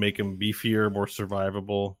need to make him beefier, more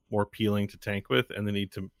survivable, more appealing to tank with, and they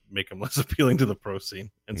need to make him less appealing to the pro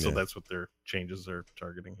scene. And so that's what their changes are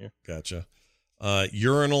targeting here. Gotcha.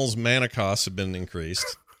 Urinal's mana costs have been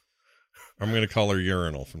increased. I'm going to call her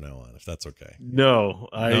Urinal from now on, if that's okay. No,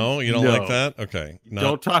 you don't like that? Okay.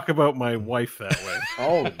 Don't talk about my wife that way.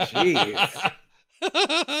 Oh, jeez.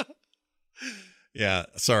 Yeah,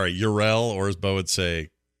 sorry, Urel, or as Bo would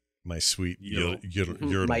say, my sweet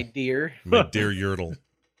Yurtle. My dear. My dear Yurtle.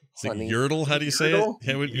 Is it Yurtle? How do you say it?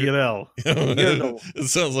 Yurtle. It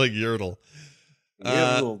sounds like Yurtle.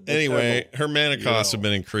 Anyway, her mana costs have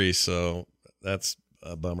been increased, so that's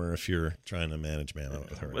a bummer if you're trying to manage mana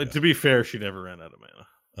with her. To be fair, she never ran out of mana.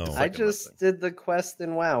 Oh. I just did the quest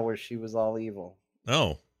in WoW where she was all evil.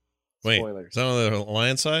 Oh. Wait. Spoilers. Is that on the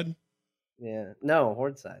Alliance side? Yeah. No,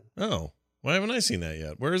 Horde side. Oh. Why haven't I seen that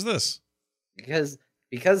yet? Where is this? Because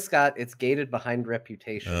Scott, it's gated behind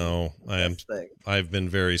reputation. Oh, I've been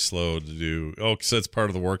very slow to do. Oh, so it's part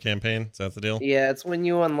of the war campaign? Is that the deal? Yeah, it's when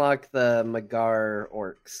you unlock the Magar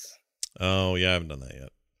orcs. Oh, yeah, I haven't done that yet.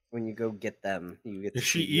 When you go get them, you get. Is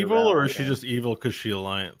she evil, or is she just evil because she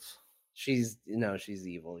Alliance? She's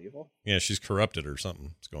evil. Yeah, she's corrupted or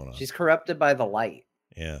something. What's going on? She's corrupted by the light.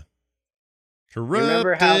 Yeah. Corrupted.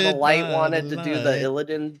 Remember how the light wanted to do the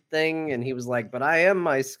Illidan thing, and he was like, "But I am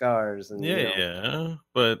my scars." And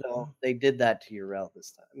but they did that to Urel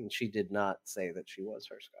this time, and she did not say that she was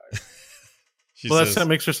her scars. That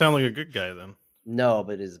makes her sound like a good guy then. No,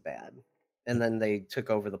 but it is bad. And then they took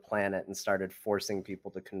over the planet and started forcing people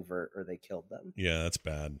to convert, or they killed them. Yeah, that's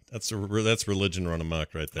bad. That's religion run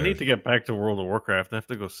amok right there. I need to get back to World of Warcraft. I have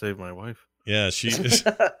to go save my wife. Yeah, she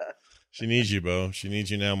needs you, Bo. She needs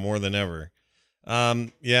you now more than ever.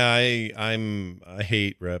 Yeah, I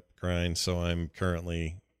hate rep grind, so I'm kind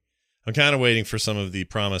of waiting for some of the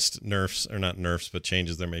promised nerfs, or not nerfs, but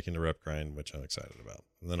changes they're making to rep grind, which I'm excited about.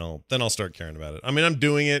 And then I'll start caring about it. I mean, I'm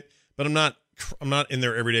doing it, but I'm not in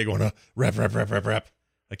there every day going, rep. I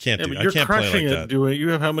can't do it. I can't play like that. You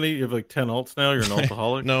have how many? You have like 10 alts now? You're an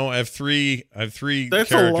alcoholic? No, I have three That's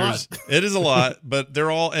characters. A lot. It is a lot, but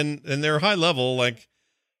they're all and they're high level. Like,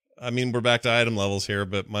 I mean, we're back to item levels here,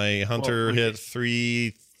 but my hunter hit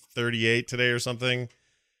 338 today or something.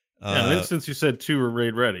 Yeah, and since you said 2 were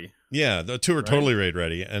raid ready. Yeah, the 2 are totally raid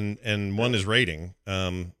ready, and 1 is raiding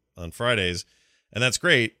on Fridays. And that's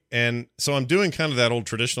great. And so I'm doing kind of that old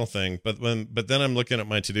traditional thing, but then I'm looking at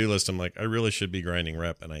my to-do list, I'm like, I really should be grinding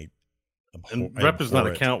rep, and rep is not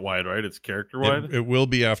account wide, right? It's character wide. It will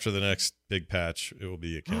be after the next big patch. It will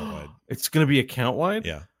be account wide. It's going to be account wide?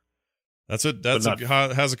 Yeah. That's how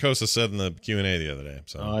Hazukosa said in the Q&A the other day.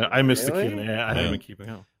 So I missed the Q&A. I haven't been keeping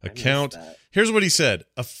up. Account. Here's what he said: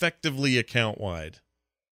 effectively account wide.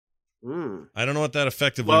 I don't know what that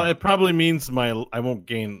effectively. Well, it probably means I won't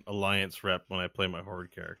gain alliance rep when I play my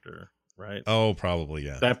horde character, right? Oh, probably,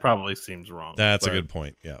 yeah. That probably seems wrong. That's a good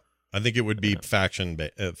point. Yeah, I think it would be faction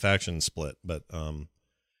split, but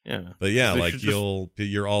like you'll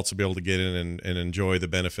also be able to get in and enjoy the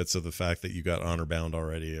benefits of the fact that you got honor bound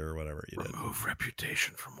already or whatever you did. Remove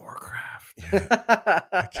reputation from Warcraft. Yeah,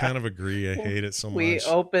 I kind of agree. I hate it so much. We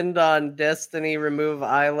opened on Destiny remove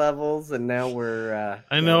eye levels, and now we're.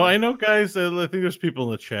 I know, guys. I think there's people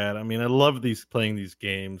in the chat. I mean, I love playing these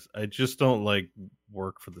games. I just don't like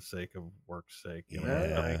work for the sake of work's sake. We've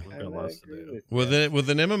got lots to do. With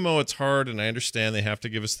an MMO, it's hard, and I understand they have to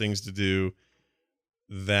give us things to do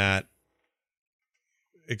that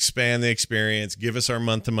expand the experience, give us our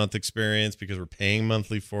month-to-month experience because we're paying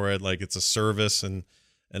monthly for it. Like, it's a service, and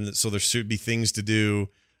so there should be things to do.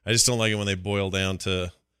 I just don't like it when they boil down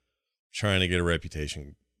to trying to get a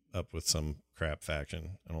reputation up with some crap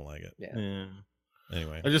faction. I don't like it. Yeah.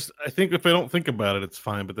 Anyway, I think if I don't think about it, it's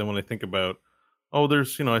fine. But then when I think about,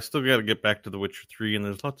 there's, I still got to get back to The Witcher 3, and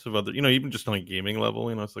there's lots of other, even just on a gaming level,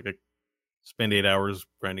 it's like I spend 8 hours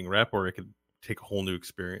grinding rep, or I could take a whole new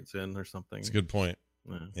experience in or something. It's a good point.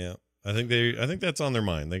 Yeah. I think that's on their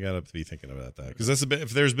mind. They got to be thinking about that, because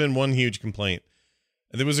if there's been one huge complaint,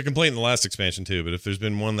 and there was a complaint in the last expansion too, but if there's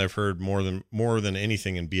been one that I've heard more than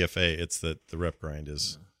anything in BFA, it's that the rep grind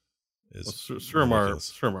is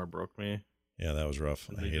Suramar broke me. Yeah, that was rough.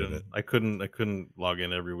 I hated it. I couldn't log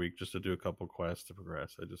in every week just to do a couple quests to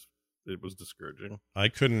progress. I just it was discouraging. I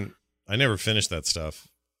never finished that stuff,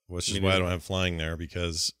 which is Me why I neither. don't have flying there,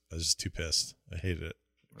 because I was just too pissed. I hated it.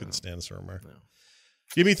 Couldn't stand Surmer. No.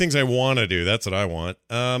 Give me things I want to do. That's what I want.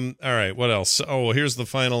 All right, what else? Oh, here's the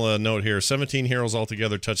final note here. 17 heroes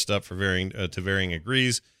altogether touched up for varying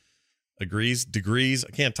degrees. I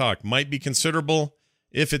can't talk. Might be considerable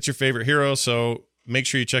if it's your favorite hero. So make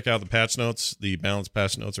sure you check out the patch notes. The balanced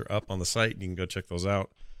patch notes are up on the site. You can go check those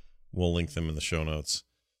out. We'll link them in the show notes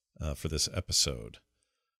for this episode.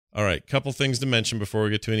 All right, couple things to mention before we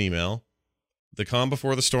get to an email. The Calm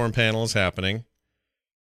Before the Storm panel is happening.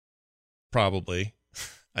 Probably.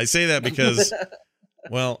 I say that because,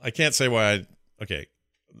 well, I can't say why. Okay,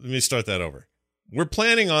 let me start that over. We're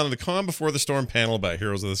planning on the Calm Before the Storm panel about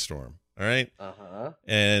Heroes of the Storm. All right? Uh-huh.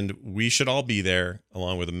 And we should all be there,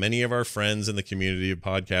 along with many of our friends in the community of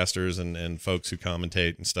podcasters and folks who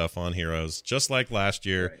commentate and stuff on Heroes, just like last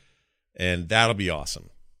year. Right. And that'll be awesome.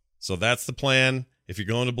 So that's the plan. If you're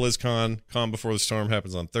going to BlizzCon, Calm Before the Storm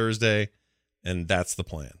happens on Thursday, and that's the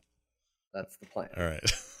plan. That's the plan. All right.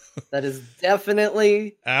 That is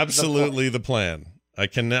definitely absolutely the plan. I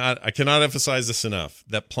cannot emphasize this enough.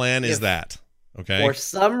 That plan is that. Okay. For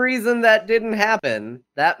some reason that didn't happen,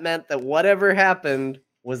 that meant that whatever happened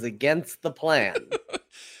was against the plan.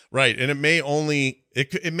 Right. And it may only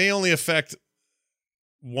affect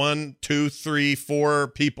 1, 2, 3, 4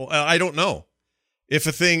 people. I don't know. If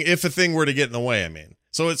a thing were to get in the way, I mean.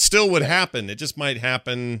 So it still would happen. It just might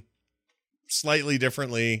happen slightly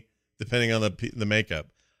differently depending on the makeup.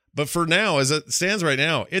 But for now, as it stands right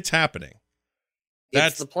now, it's happening.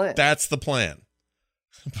 That's the plan. That's the plan.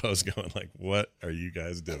 Po's going like, what are you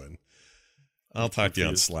guys doing? I'll talk to you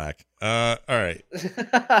on Slack. All right.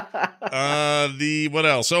 What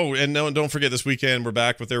else? Oh, and no, don't forget this weekend we're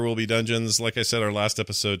back with There Will Be Dungeons. Like I said, our last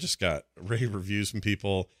episode just got rave reviews from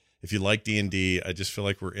people. If you like D&D, I just feel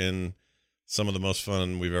like we're in some of the most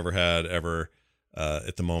fun we've ever had at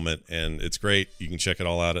the moment, and it's great. You can check it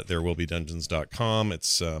all out at therewillbedungeons.com.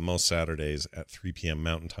 It's most Saturdays at 3 p.m.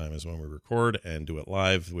 Mountain Time is when we record and do it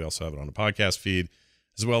live. We also have it on a podcast feed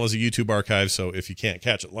as well as a YouTube archive, so if you can't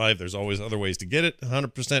catch it live, there's always other ways to get it.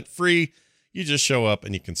 100% free. You just show up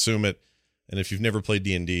and you consume it, and if you've never played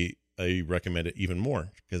D&D, I recommend it even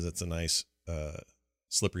more because it's a nice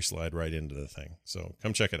slippery slide right into the thing. So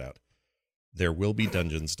come check it out.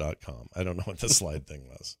 Therewillbedungeons.com. I don't know what the slide thing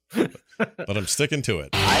was, but I'm sticking to it.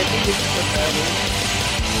 I think it's what that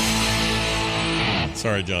is.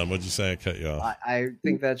 Sorry, John. What'd you say? I cut you off. I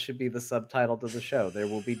think that should be the subtitle to the show. There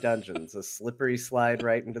will be dungeons, a slippery slide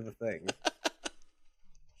right into the thing.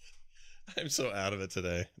 I'm so out of it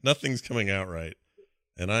today. Nothing's coming out right.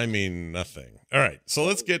 And I mean nothing. All right. So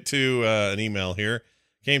let's get to an email here.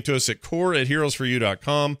 Came to us at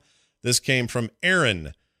core@heroesforyou.com. This came from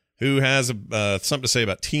Aaron, who has something to say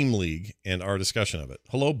about Team League and our discussion of it.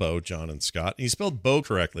 Hello, Bo, John, and Scott. And he spelled Bo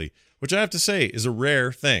correctly, which I have to say is a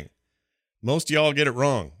rare thing. Most of y'all get it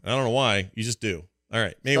wrong. I don't know why. You just do. All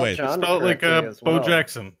right. Anyway. It's spelled like Bo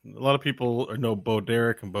Jackson. A lot of people know Bo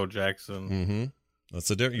Derek and Bo Jackson. Mm-hmm. That's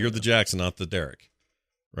you're the Jackson, not the Derek,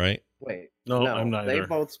 right? Wait. No, I'm not They either.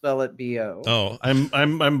 both spell it B-O. Oh.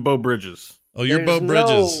 I'm Bo Bridges. Oh, you're Bo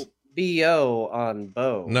Bridges. No B-O on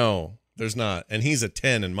Bo. No, there's not. And he's a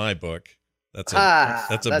 10 in my book. That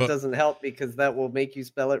doesn't help because that will make you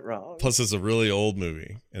spell it wrong. Plus, it's a really old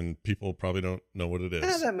movie, and people probably don't know what it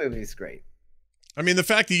is. That movie's great. I mean, the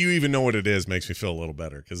fact that you even know what it is makes me feel a little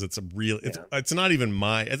better because it's it's not even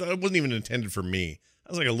it wasn't even intended for me. I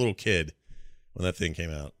was like a little kid when that thing came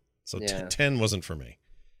out. So 10 wasn't for me.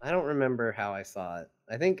 I don't remember how I saw it.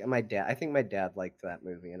 I think my dad liked that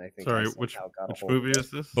movie, and I think which movie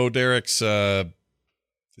is this? Bo Derek's 10.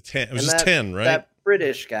 It was just 10, right? That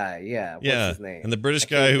British guy, yeah. What's his name? And the British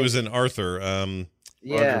guy who was in Arthur.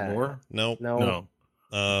 Roger Moore? No.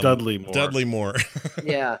 Dudley Moore. Dudley Moore.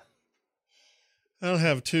 Yeah. I don't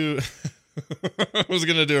have two. I was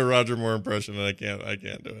gonna do a Roger Moore impression, and I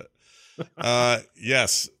can't do it.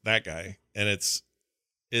 Yes, that guy, and it's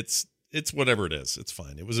whatever it is. It's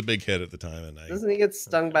fine. It was a big hit at the time, and doesn't he get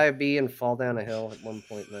stung by a bee and fall down a hill at one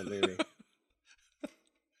point in that movie?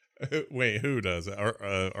 Wait, who does it?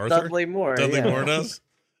 Arthur? Dudley Moore. Dudley Moore does?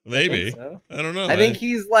 Maybe. I don't know. I think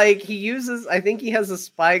he's like I think he has a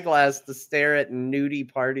spyglass to stare at nudie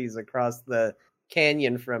parties across the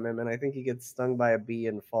canyon from him, and I think he gets stung by a bee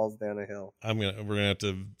and falls down a hill. We're gonna have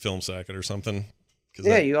to film sack it or something.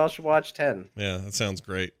 Yeah, you all should watch 10. Yeah, that sounds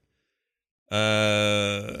great.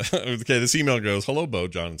 Okay, this email goes, hello, Bo,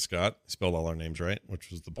 John, and Scott. Spelled all our names right,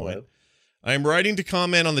 which was the point. Hello. I am writing to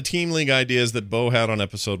comment on the Team League ideas that Bo had on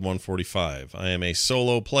episode 145. I am a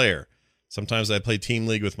solo player. Sometimes I play Team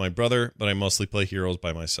League with my brother, but I mostly play Heroes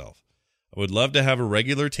by myself. I would love to have a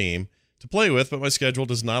regular team to play with, but my schedule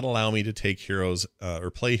does not allow me to take heroes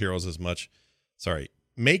or play heroes as much.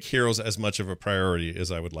 Make heroes as much of a priority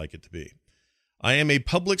as I would like it to be. I am a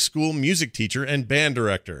public school music teacher and band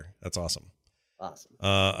director. That's awesome. Awesome.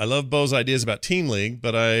 I love Bo's ideas about Team League,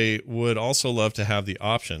 but I would also love to have the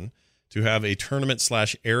option to have a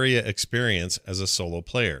tournament/area experience as a solo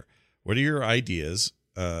player. What are your ideas?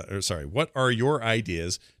 What are your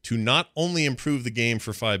ideas to not only improve the game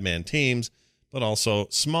for 5-man teams, but also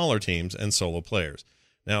smaller teams and solo players?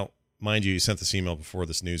 Now, mind you sent this email before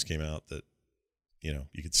this news came out that,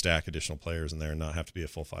 you could stack additional players in there and not have to be a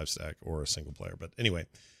full 5-stack or a single player. But anyway,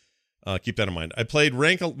 keep that in mind. I played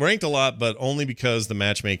ranked a lot, but only because the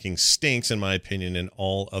matchmaking stinks, in my opinion, in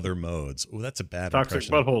all other modes. Oh, that's a bad Toxic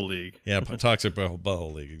impression. Butthole League. Yeah, Toxic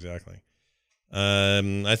Butthole League, exactly.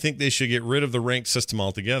 I think they should get rid of the ranked system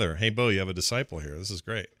altogether. Hey, Bo, you have a disciple here. This is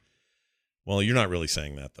great. Well, you're not really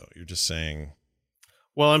saying that, though. You're just saying...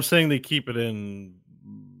 Well, I'm saying they keep it in...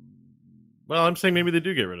 Well, I'm saying maybe they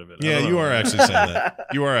do get rid of it. Yeah, you are actually saying that.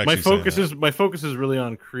 You are actually my focus is really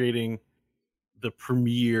on creating the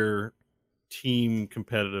premier team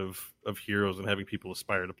competitive of heroes and having people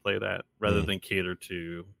aspire to play that rather than cater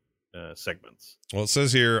to segments. Well, it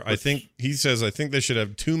says here, I think they should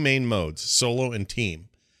have 2 main modes, solo and team.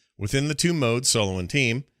 Within the 2 modes, solo and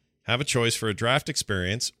team, have a choice for a draft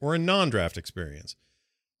experience or a non-draft experience.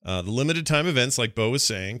 The limited time events, like Bo was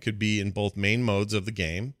saying, could be in both main modes of the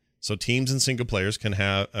game, so teams and single players can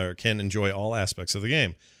enjoy all aspects of the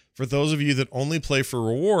game. For those of you that only play for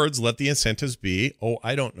rewards, let the incentives be,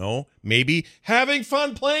 I don't know, maybe having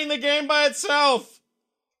fun playing the game by itself.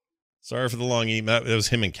 Sorry for the long email. It was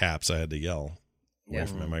him in caps. I had to yell away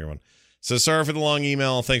from my microphone. So sorry for the long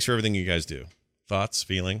email. Thanks for everything you guys do. Thoughts,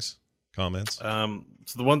 feelings, comments? So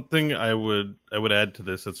the one thing I would add to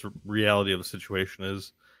this, that's the reality of the situation,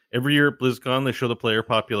 is every year at BlizzCon, they show the player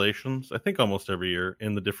populations, I think almost every year,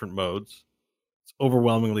 in the different modes. It's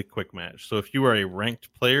overwhelmingly quick match. So if you are a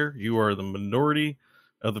ranked player, you are the minority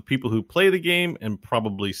of the people who play the game and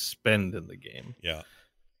probably spend in the game. Yeah.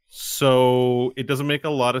 So it doesn't make a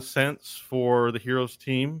lot of sense for the Heroes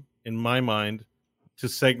team, in my mind, to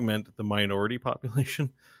segment the minority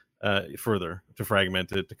population further, to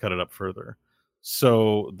fragment it, to cut it up further.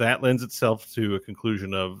 So that lends itself to a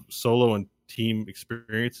conclusion of solo and team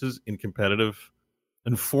experiences in competitive,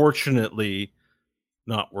 unfortunately,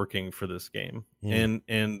 not working for this game.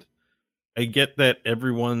 And I get that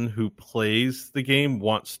everyone who plays the game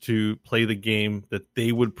wants to play the game that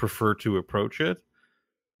they would prefer to approach it,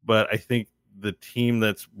 but I think the team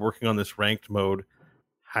that's working on this ranked mode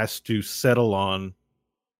has to settle on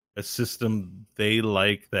a system they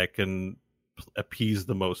like that can appease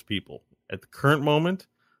the most people. At the current moment,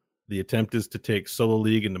 the attempt is to take Solo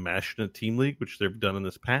League and to mash it into Team League, which they've done in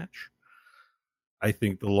this patch. I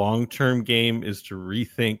think the long-term game is to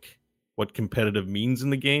rethink what competitive means in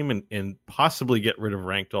the game and possibly get rid of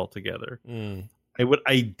ranked altogether. I would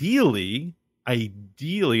ideally,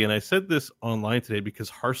 and I said this online today because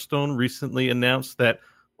Hearthstone recently announced that,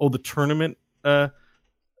 the tournament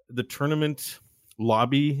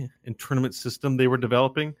lobby and tournament system they were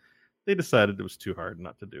developing, they decided it was too hard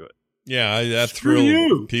not to do it. Yeah, that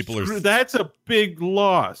thrill. People That's a big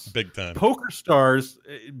loss. Big time. PokerStars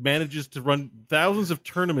manages to run thousands of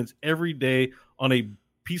tournaments every day on a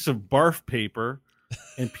piece of barf paper,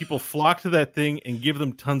 and people flock to that thing and give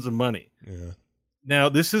them tons of money. Yeah. Now,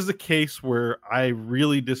 this is the case where I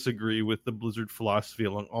really disagree with the Blizzard philosophy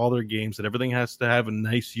along all their games, that everything has to have a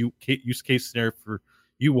nice use case scenario for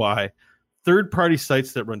UI. Third-party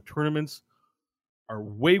sites that run tournaments are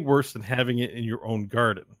way worse than having it in your own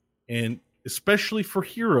garden. And especially for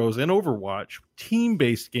Heroes and Overwatch,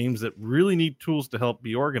 team-based games that really need tools to help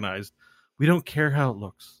be organized, we don't care how it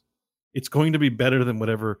looks. It's going to be better than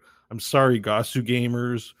whatever, Gosu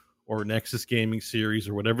Gamers or Nexus Gaming Series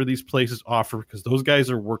or whatever these places offer, because those guys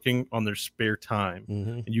are working on their spare time.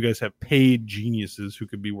 And you guys have paid geniuses who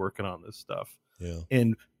could be working on this stuff. Yeah.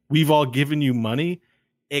 And we've all given you money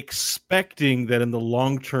expecting that in the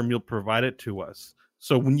long term you'll provide it to us.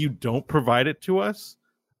 So when you don't provide it to us,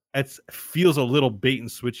 it feels a little bait and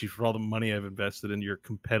switchy for all the money I've invested in your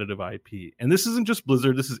competitive IP. And this isn't just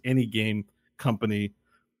Blizzard. This is any game company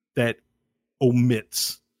that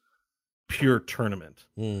omits pure tournament.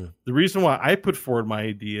 The reason why I put forward my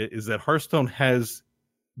idea is that Hearthstone has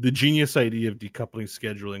the genius idea of decoupling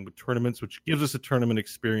scheduling with tournaments, which gives us a tournament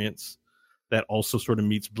experience that also sort of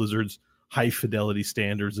meets Blizzard's high fidelity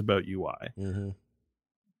standards about UI.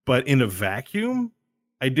 But in a vacuum,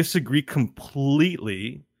 I disagree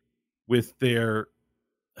completely with their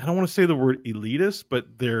I don't want to say the word elitist,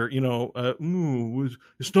 but they're, it's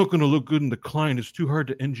not going to look good in the client. It's too hard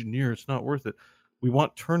to engineer. It's not worth it. We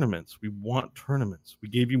want tournaments. We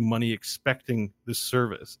gave you money expecting this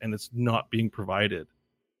service, and it's not being provided.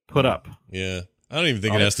 Put up. Yeah. I don't even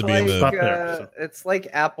think it has to be in the... It's like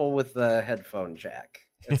Apple with the headphone jack.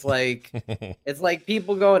 It's like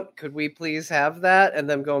people going, could we please have that? And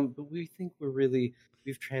them going, but we think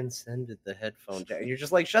we've transcended the headphone jack. And you're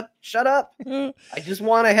just like, shut up. I just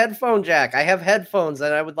want a headphone jack. I have headphones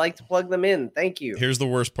and I would like to plug them in. Thank you. Here's the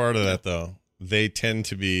worst part of that, though. They tend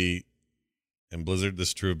to be, and Blizzard, this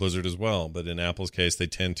is true of Blizzard as well, but in Apple's case, they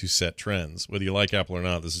tend to set trends. Whether you like Apple or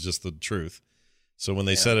not, this is just the truth. So when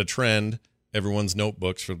they set a trend, everyone's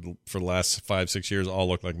notebooks for the last 5-6 years all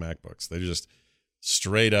look like MacBooks. They're just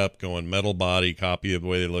straight up going metal body, copy of the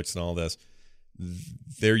way they looks and all this.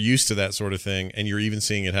 They're used to that sort of thing, and you're even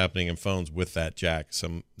seeing it happening in phones with that jack.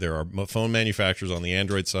 There are phone manufacturers on the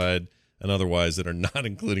Android side and otherwise that are not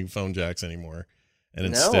including phone jacks anymore, and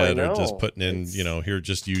instead are just putting in, here,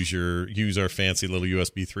 just use our fancy little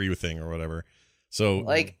USB 3 thing or whatever. So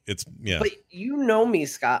it's But you know me,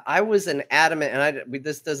 Scott. I was an adamant, and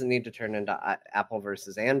this doesn't need to turn into Apple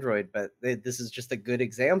versus Android, but this is just a good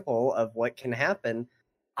example of what can happen.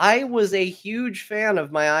 I was a huge fan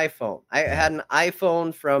of my iPhone. I had an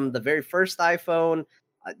iPhone from the very first iPhone,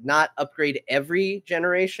 not upgrade every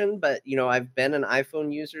generation, but I've been an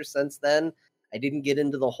iPhone user since then. I didn't get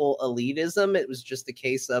into the whole elitism. It was just a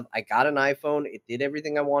case of I got an iPhone. It did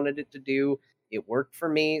everything I wanted it to do. It worked for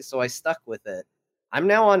me, so I stuck with it. I'm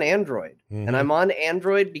now on Android, and I'm on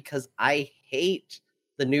Android because I hate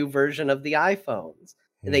the new version of the iPhones.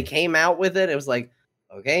 They came out with it. It was like,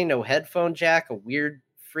 okay, no headphone jack, a weird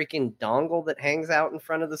freaking dongle that hangs out in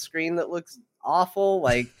front of the screen that looks awful.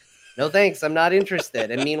 Like, no thanks, I'm not interested.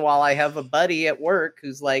 And meanwhile, I have a buddy at work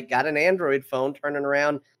who's like got an Android phone, turning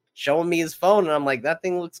around, showing me his phone, and I'm like, that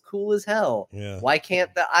thing looks cool as hell. Yeah. Why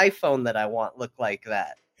can't the iPhone that I want look like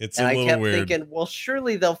that? And I kept thinking, well,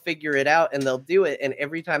 surely they'll figure it out and they'll do it. And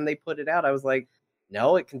every time they put it out, I was like,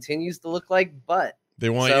 no, it continues to look like butt. They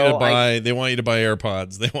want you to buy. They want you to buy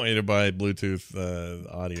AirPods. They want you to buy Bluetooth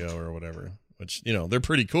audio or whatever. Which they're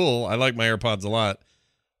pretty cool. I like my AirPods a lot,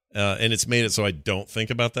 and it's made it so I don't think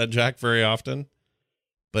about that jack very often.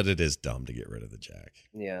 But it is dumb to get rid of the jack.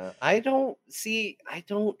 Yeah, I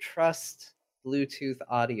don't trust Bluetooth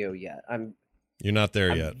audio yet. You're not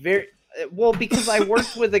there yet. Well, because I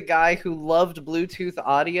worked with a guy who loved Bluetooth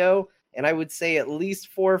audio, and I would say at least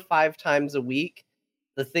 4 or 5 times a week,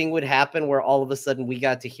 the thing would happen where all of a sudden we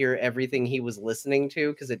got to hear everything he was listening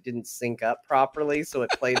to because it didn't sync up properly, so it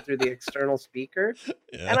played through the external speaker.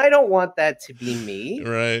 Yeah. And I don't want that to be me.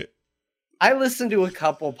 Right. I listen to a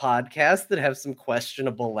couple podcasts that have some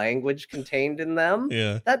questionable language contained in them.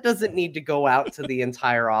 Yeah. That doesn't need to go out to the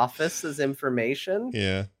entire office as information.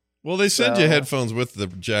 Yeah. Well, they send you headphones with the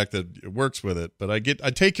jack that works with it, but I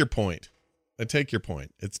take your point.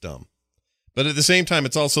 It's dumb. But at the same time,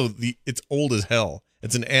 it's also it's old as hell.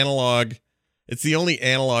 It's an analog. It's the only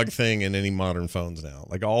analog thing in any modern phones now.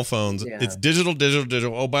 Like all phones, it's digital.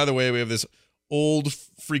 Oh, by the way, we have this old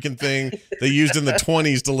freaking thing they used in the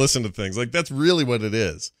 1920s to listen to things. Like that's really what it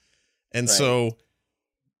is. And so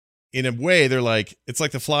in a way, they're like, it's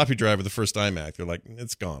like the floppy drive of the first iMac. They're like,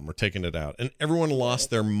 it's gone. We're taking it out. And everyone lost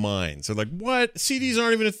their minds. They're like, what? CDs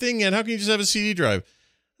aren't even a thing yet. How can you just have a CD drive?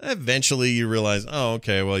 Eventually you realize, oh,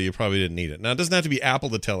 okay, well, you probably didn't need it. Now, it doesn't have to be Apple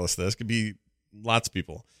to tell us this. It could be lots of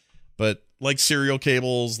people. But like serial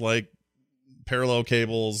cables, like parallel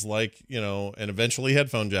cables, like, and eventually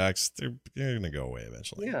headphone jacks, they're going to go away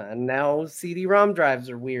eventually. Yeah, and now CD-ROM drives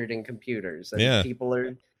are weird in computers. And people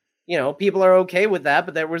are okay with that,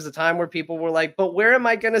 but there was a time where people were like, but where am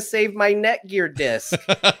I going to save my Netgear disc?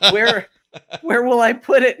 Where will I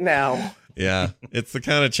put it now? Yeah, it's the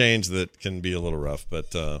kind of change that can be a little rough,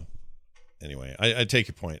 but anyway, I take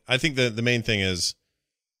your point. I think that the main thing is,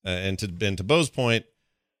 and to Bo's point,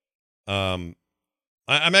 I'm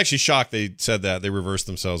actually shocked they said that. They reversed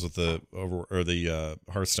themselves with the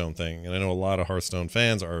Hearthstone thing, and I know a lot of Hearthstone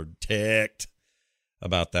fans are ticked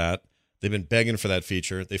about that. They've been begging for that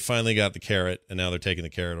feature. They finally got the carrot, and now they're taking the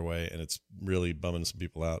carrot away, and it's really bumming some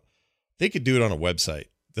people out. They could do it on a website.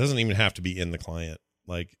 It doesn't even have to be in the client.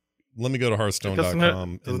 Like, let me go to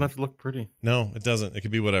hearthstone.com. It doesn't have to look pretty. No, it doesn't. It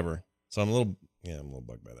could be whatever. So I'm a little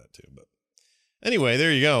bugged by that too. But anyway,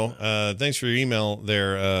 there you go. Thanks for your email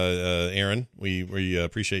there, Aaron. We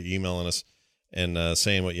appreciate you emailing us and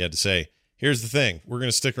saying what you had to say. Here's the thing. We're going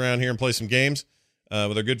to stick around here and play some games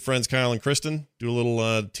with our good friends Kyle and Kristen. Do a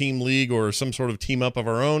little team league or some sort of team up of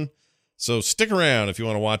our own. So stick around if you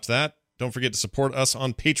want to watch that. Don't forget to support us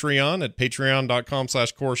on Patreon at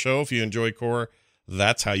patreon.com/core show. If you enjoy Core,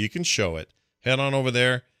 that's how you can show it. Head on over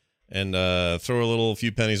there and throw a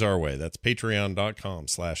few pennies our way. That's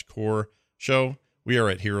patreon.com/core show. We are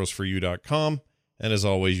at heroesforyou.com. And as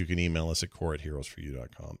always, you can email us at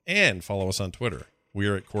core@heroesforyou.com and follow us on Twitter. We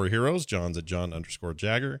are at Core Heroes. John's at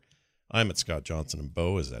John_Jagger. I'm at Scott Johnson, and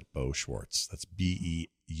Bo is at Bo Schwartz. That's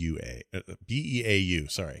B-E-A-U.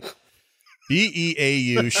 Sorry.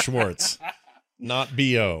 B-E-A-U Schwartz, not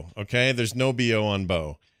B-O. Okay. There's no B-O on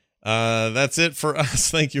Bo. That's it for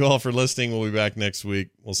us. Thank you all for listening. We'll be back next week.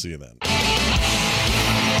 We'll see you then.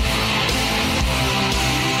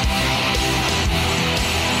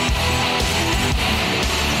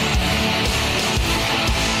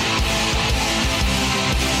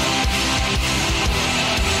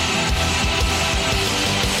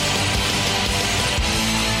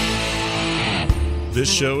 This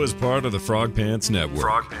show is part of the Frog Pants Network.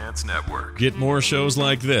 Frog Pants Network. Get more shows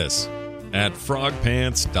like this at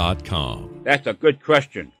frogpants.com. That's a good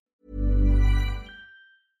question.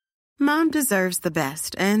 Mom deserves the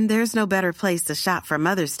best, and there's no better place to shop for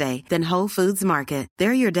Mother's Day than Whole Foods Market.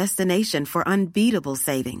 They're your destination for unbeatable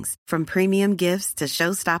savings, from premium gifts to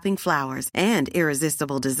show-stopping flowers and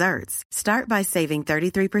irresistible desserts. Start by saving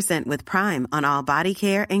 33% with Prime on all body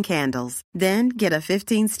care and candles. Then get a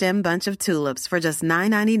 15-stem bunch of tulips for just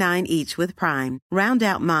 $9.99 each with Prime. Round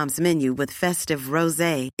out Mom's menu with festive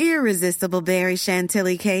rosé, irresistible berry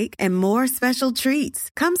chantilly cake, and more special treats.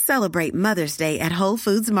 Come celebrate Mother's Day at Whole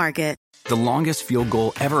Foods Market. The longest field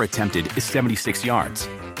goal ever attempted is 76 yards.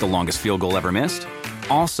 The longest field goal ever missed?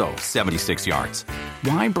 Also 76 yards.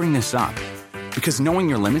 Why bring this up? Because knowing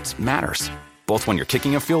your limits matters, both when you're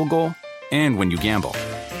kicking a field goal and when you gamble.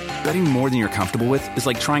 Betting more than you're comfortable with is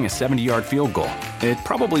like trying a 70-yard field goal. It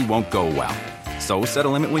probably won't go well. So set a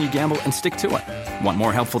limit when you gamble and stick to it. Want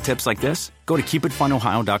more helpful tips like this? Go to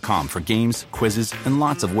keepitfunohio.com for games, quizzes, and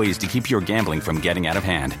lots of ways to keep your gambling from getting out of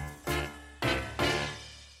hand.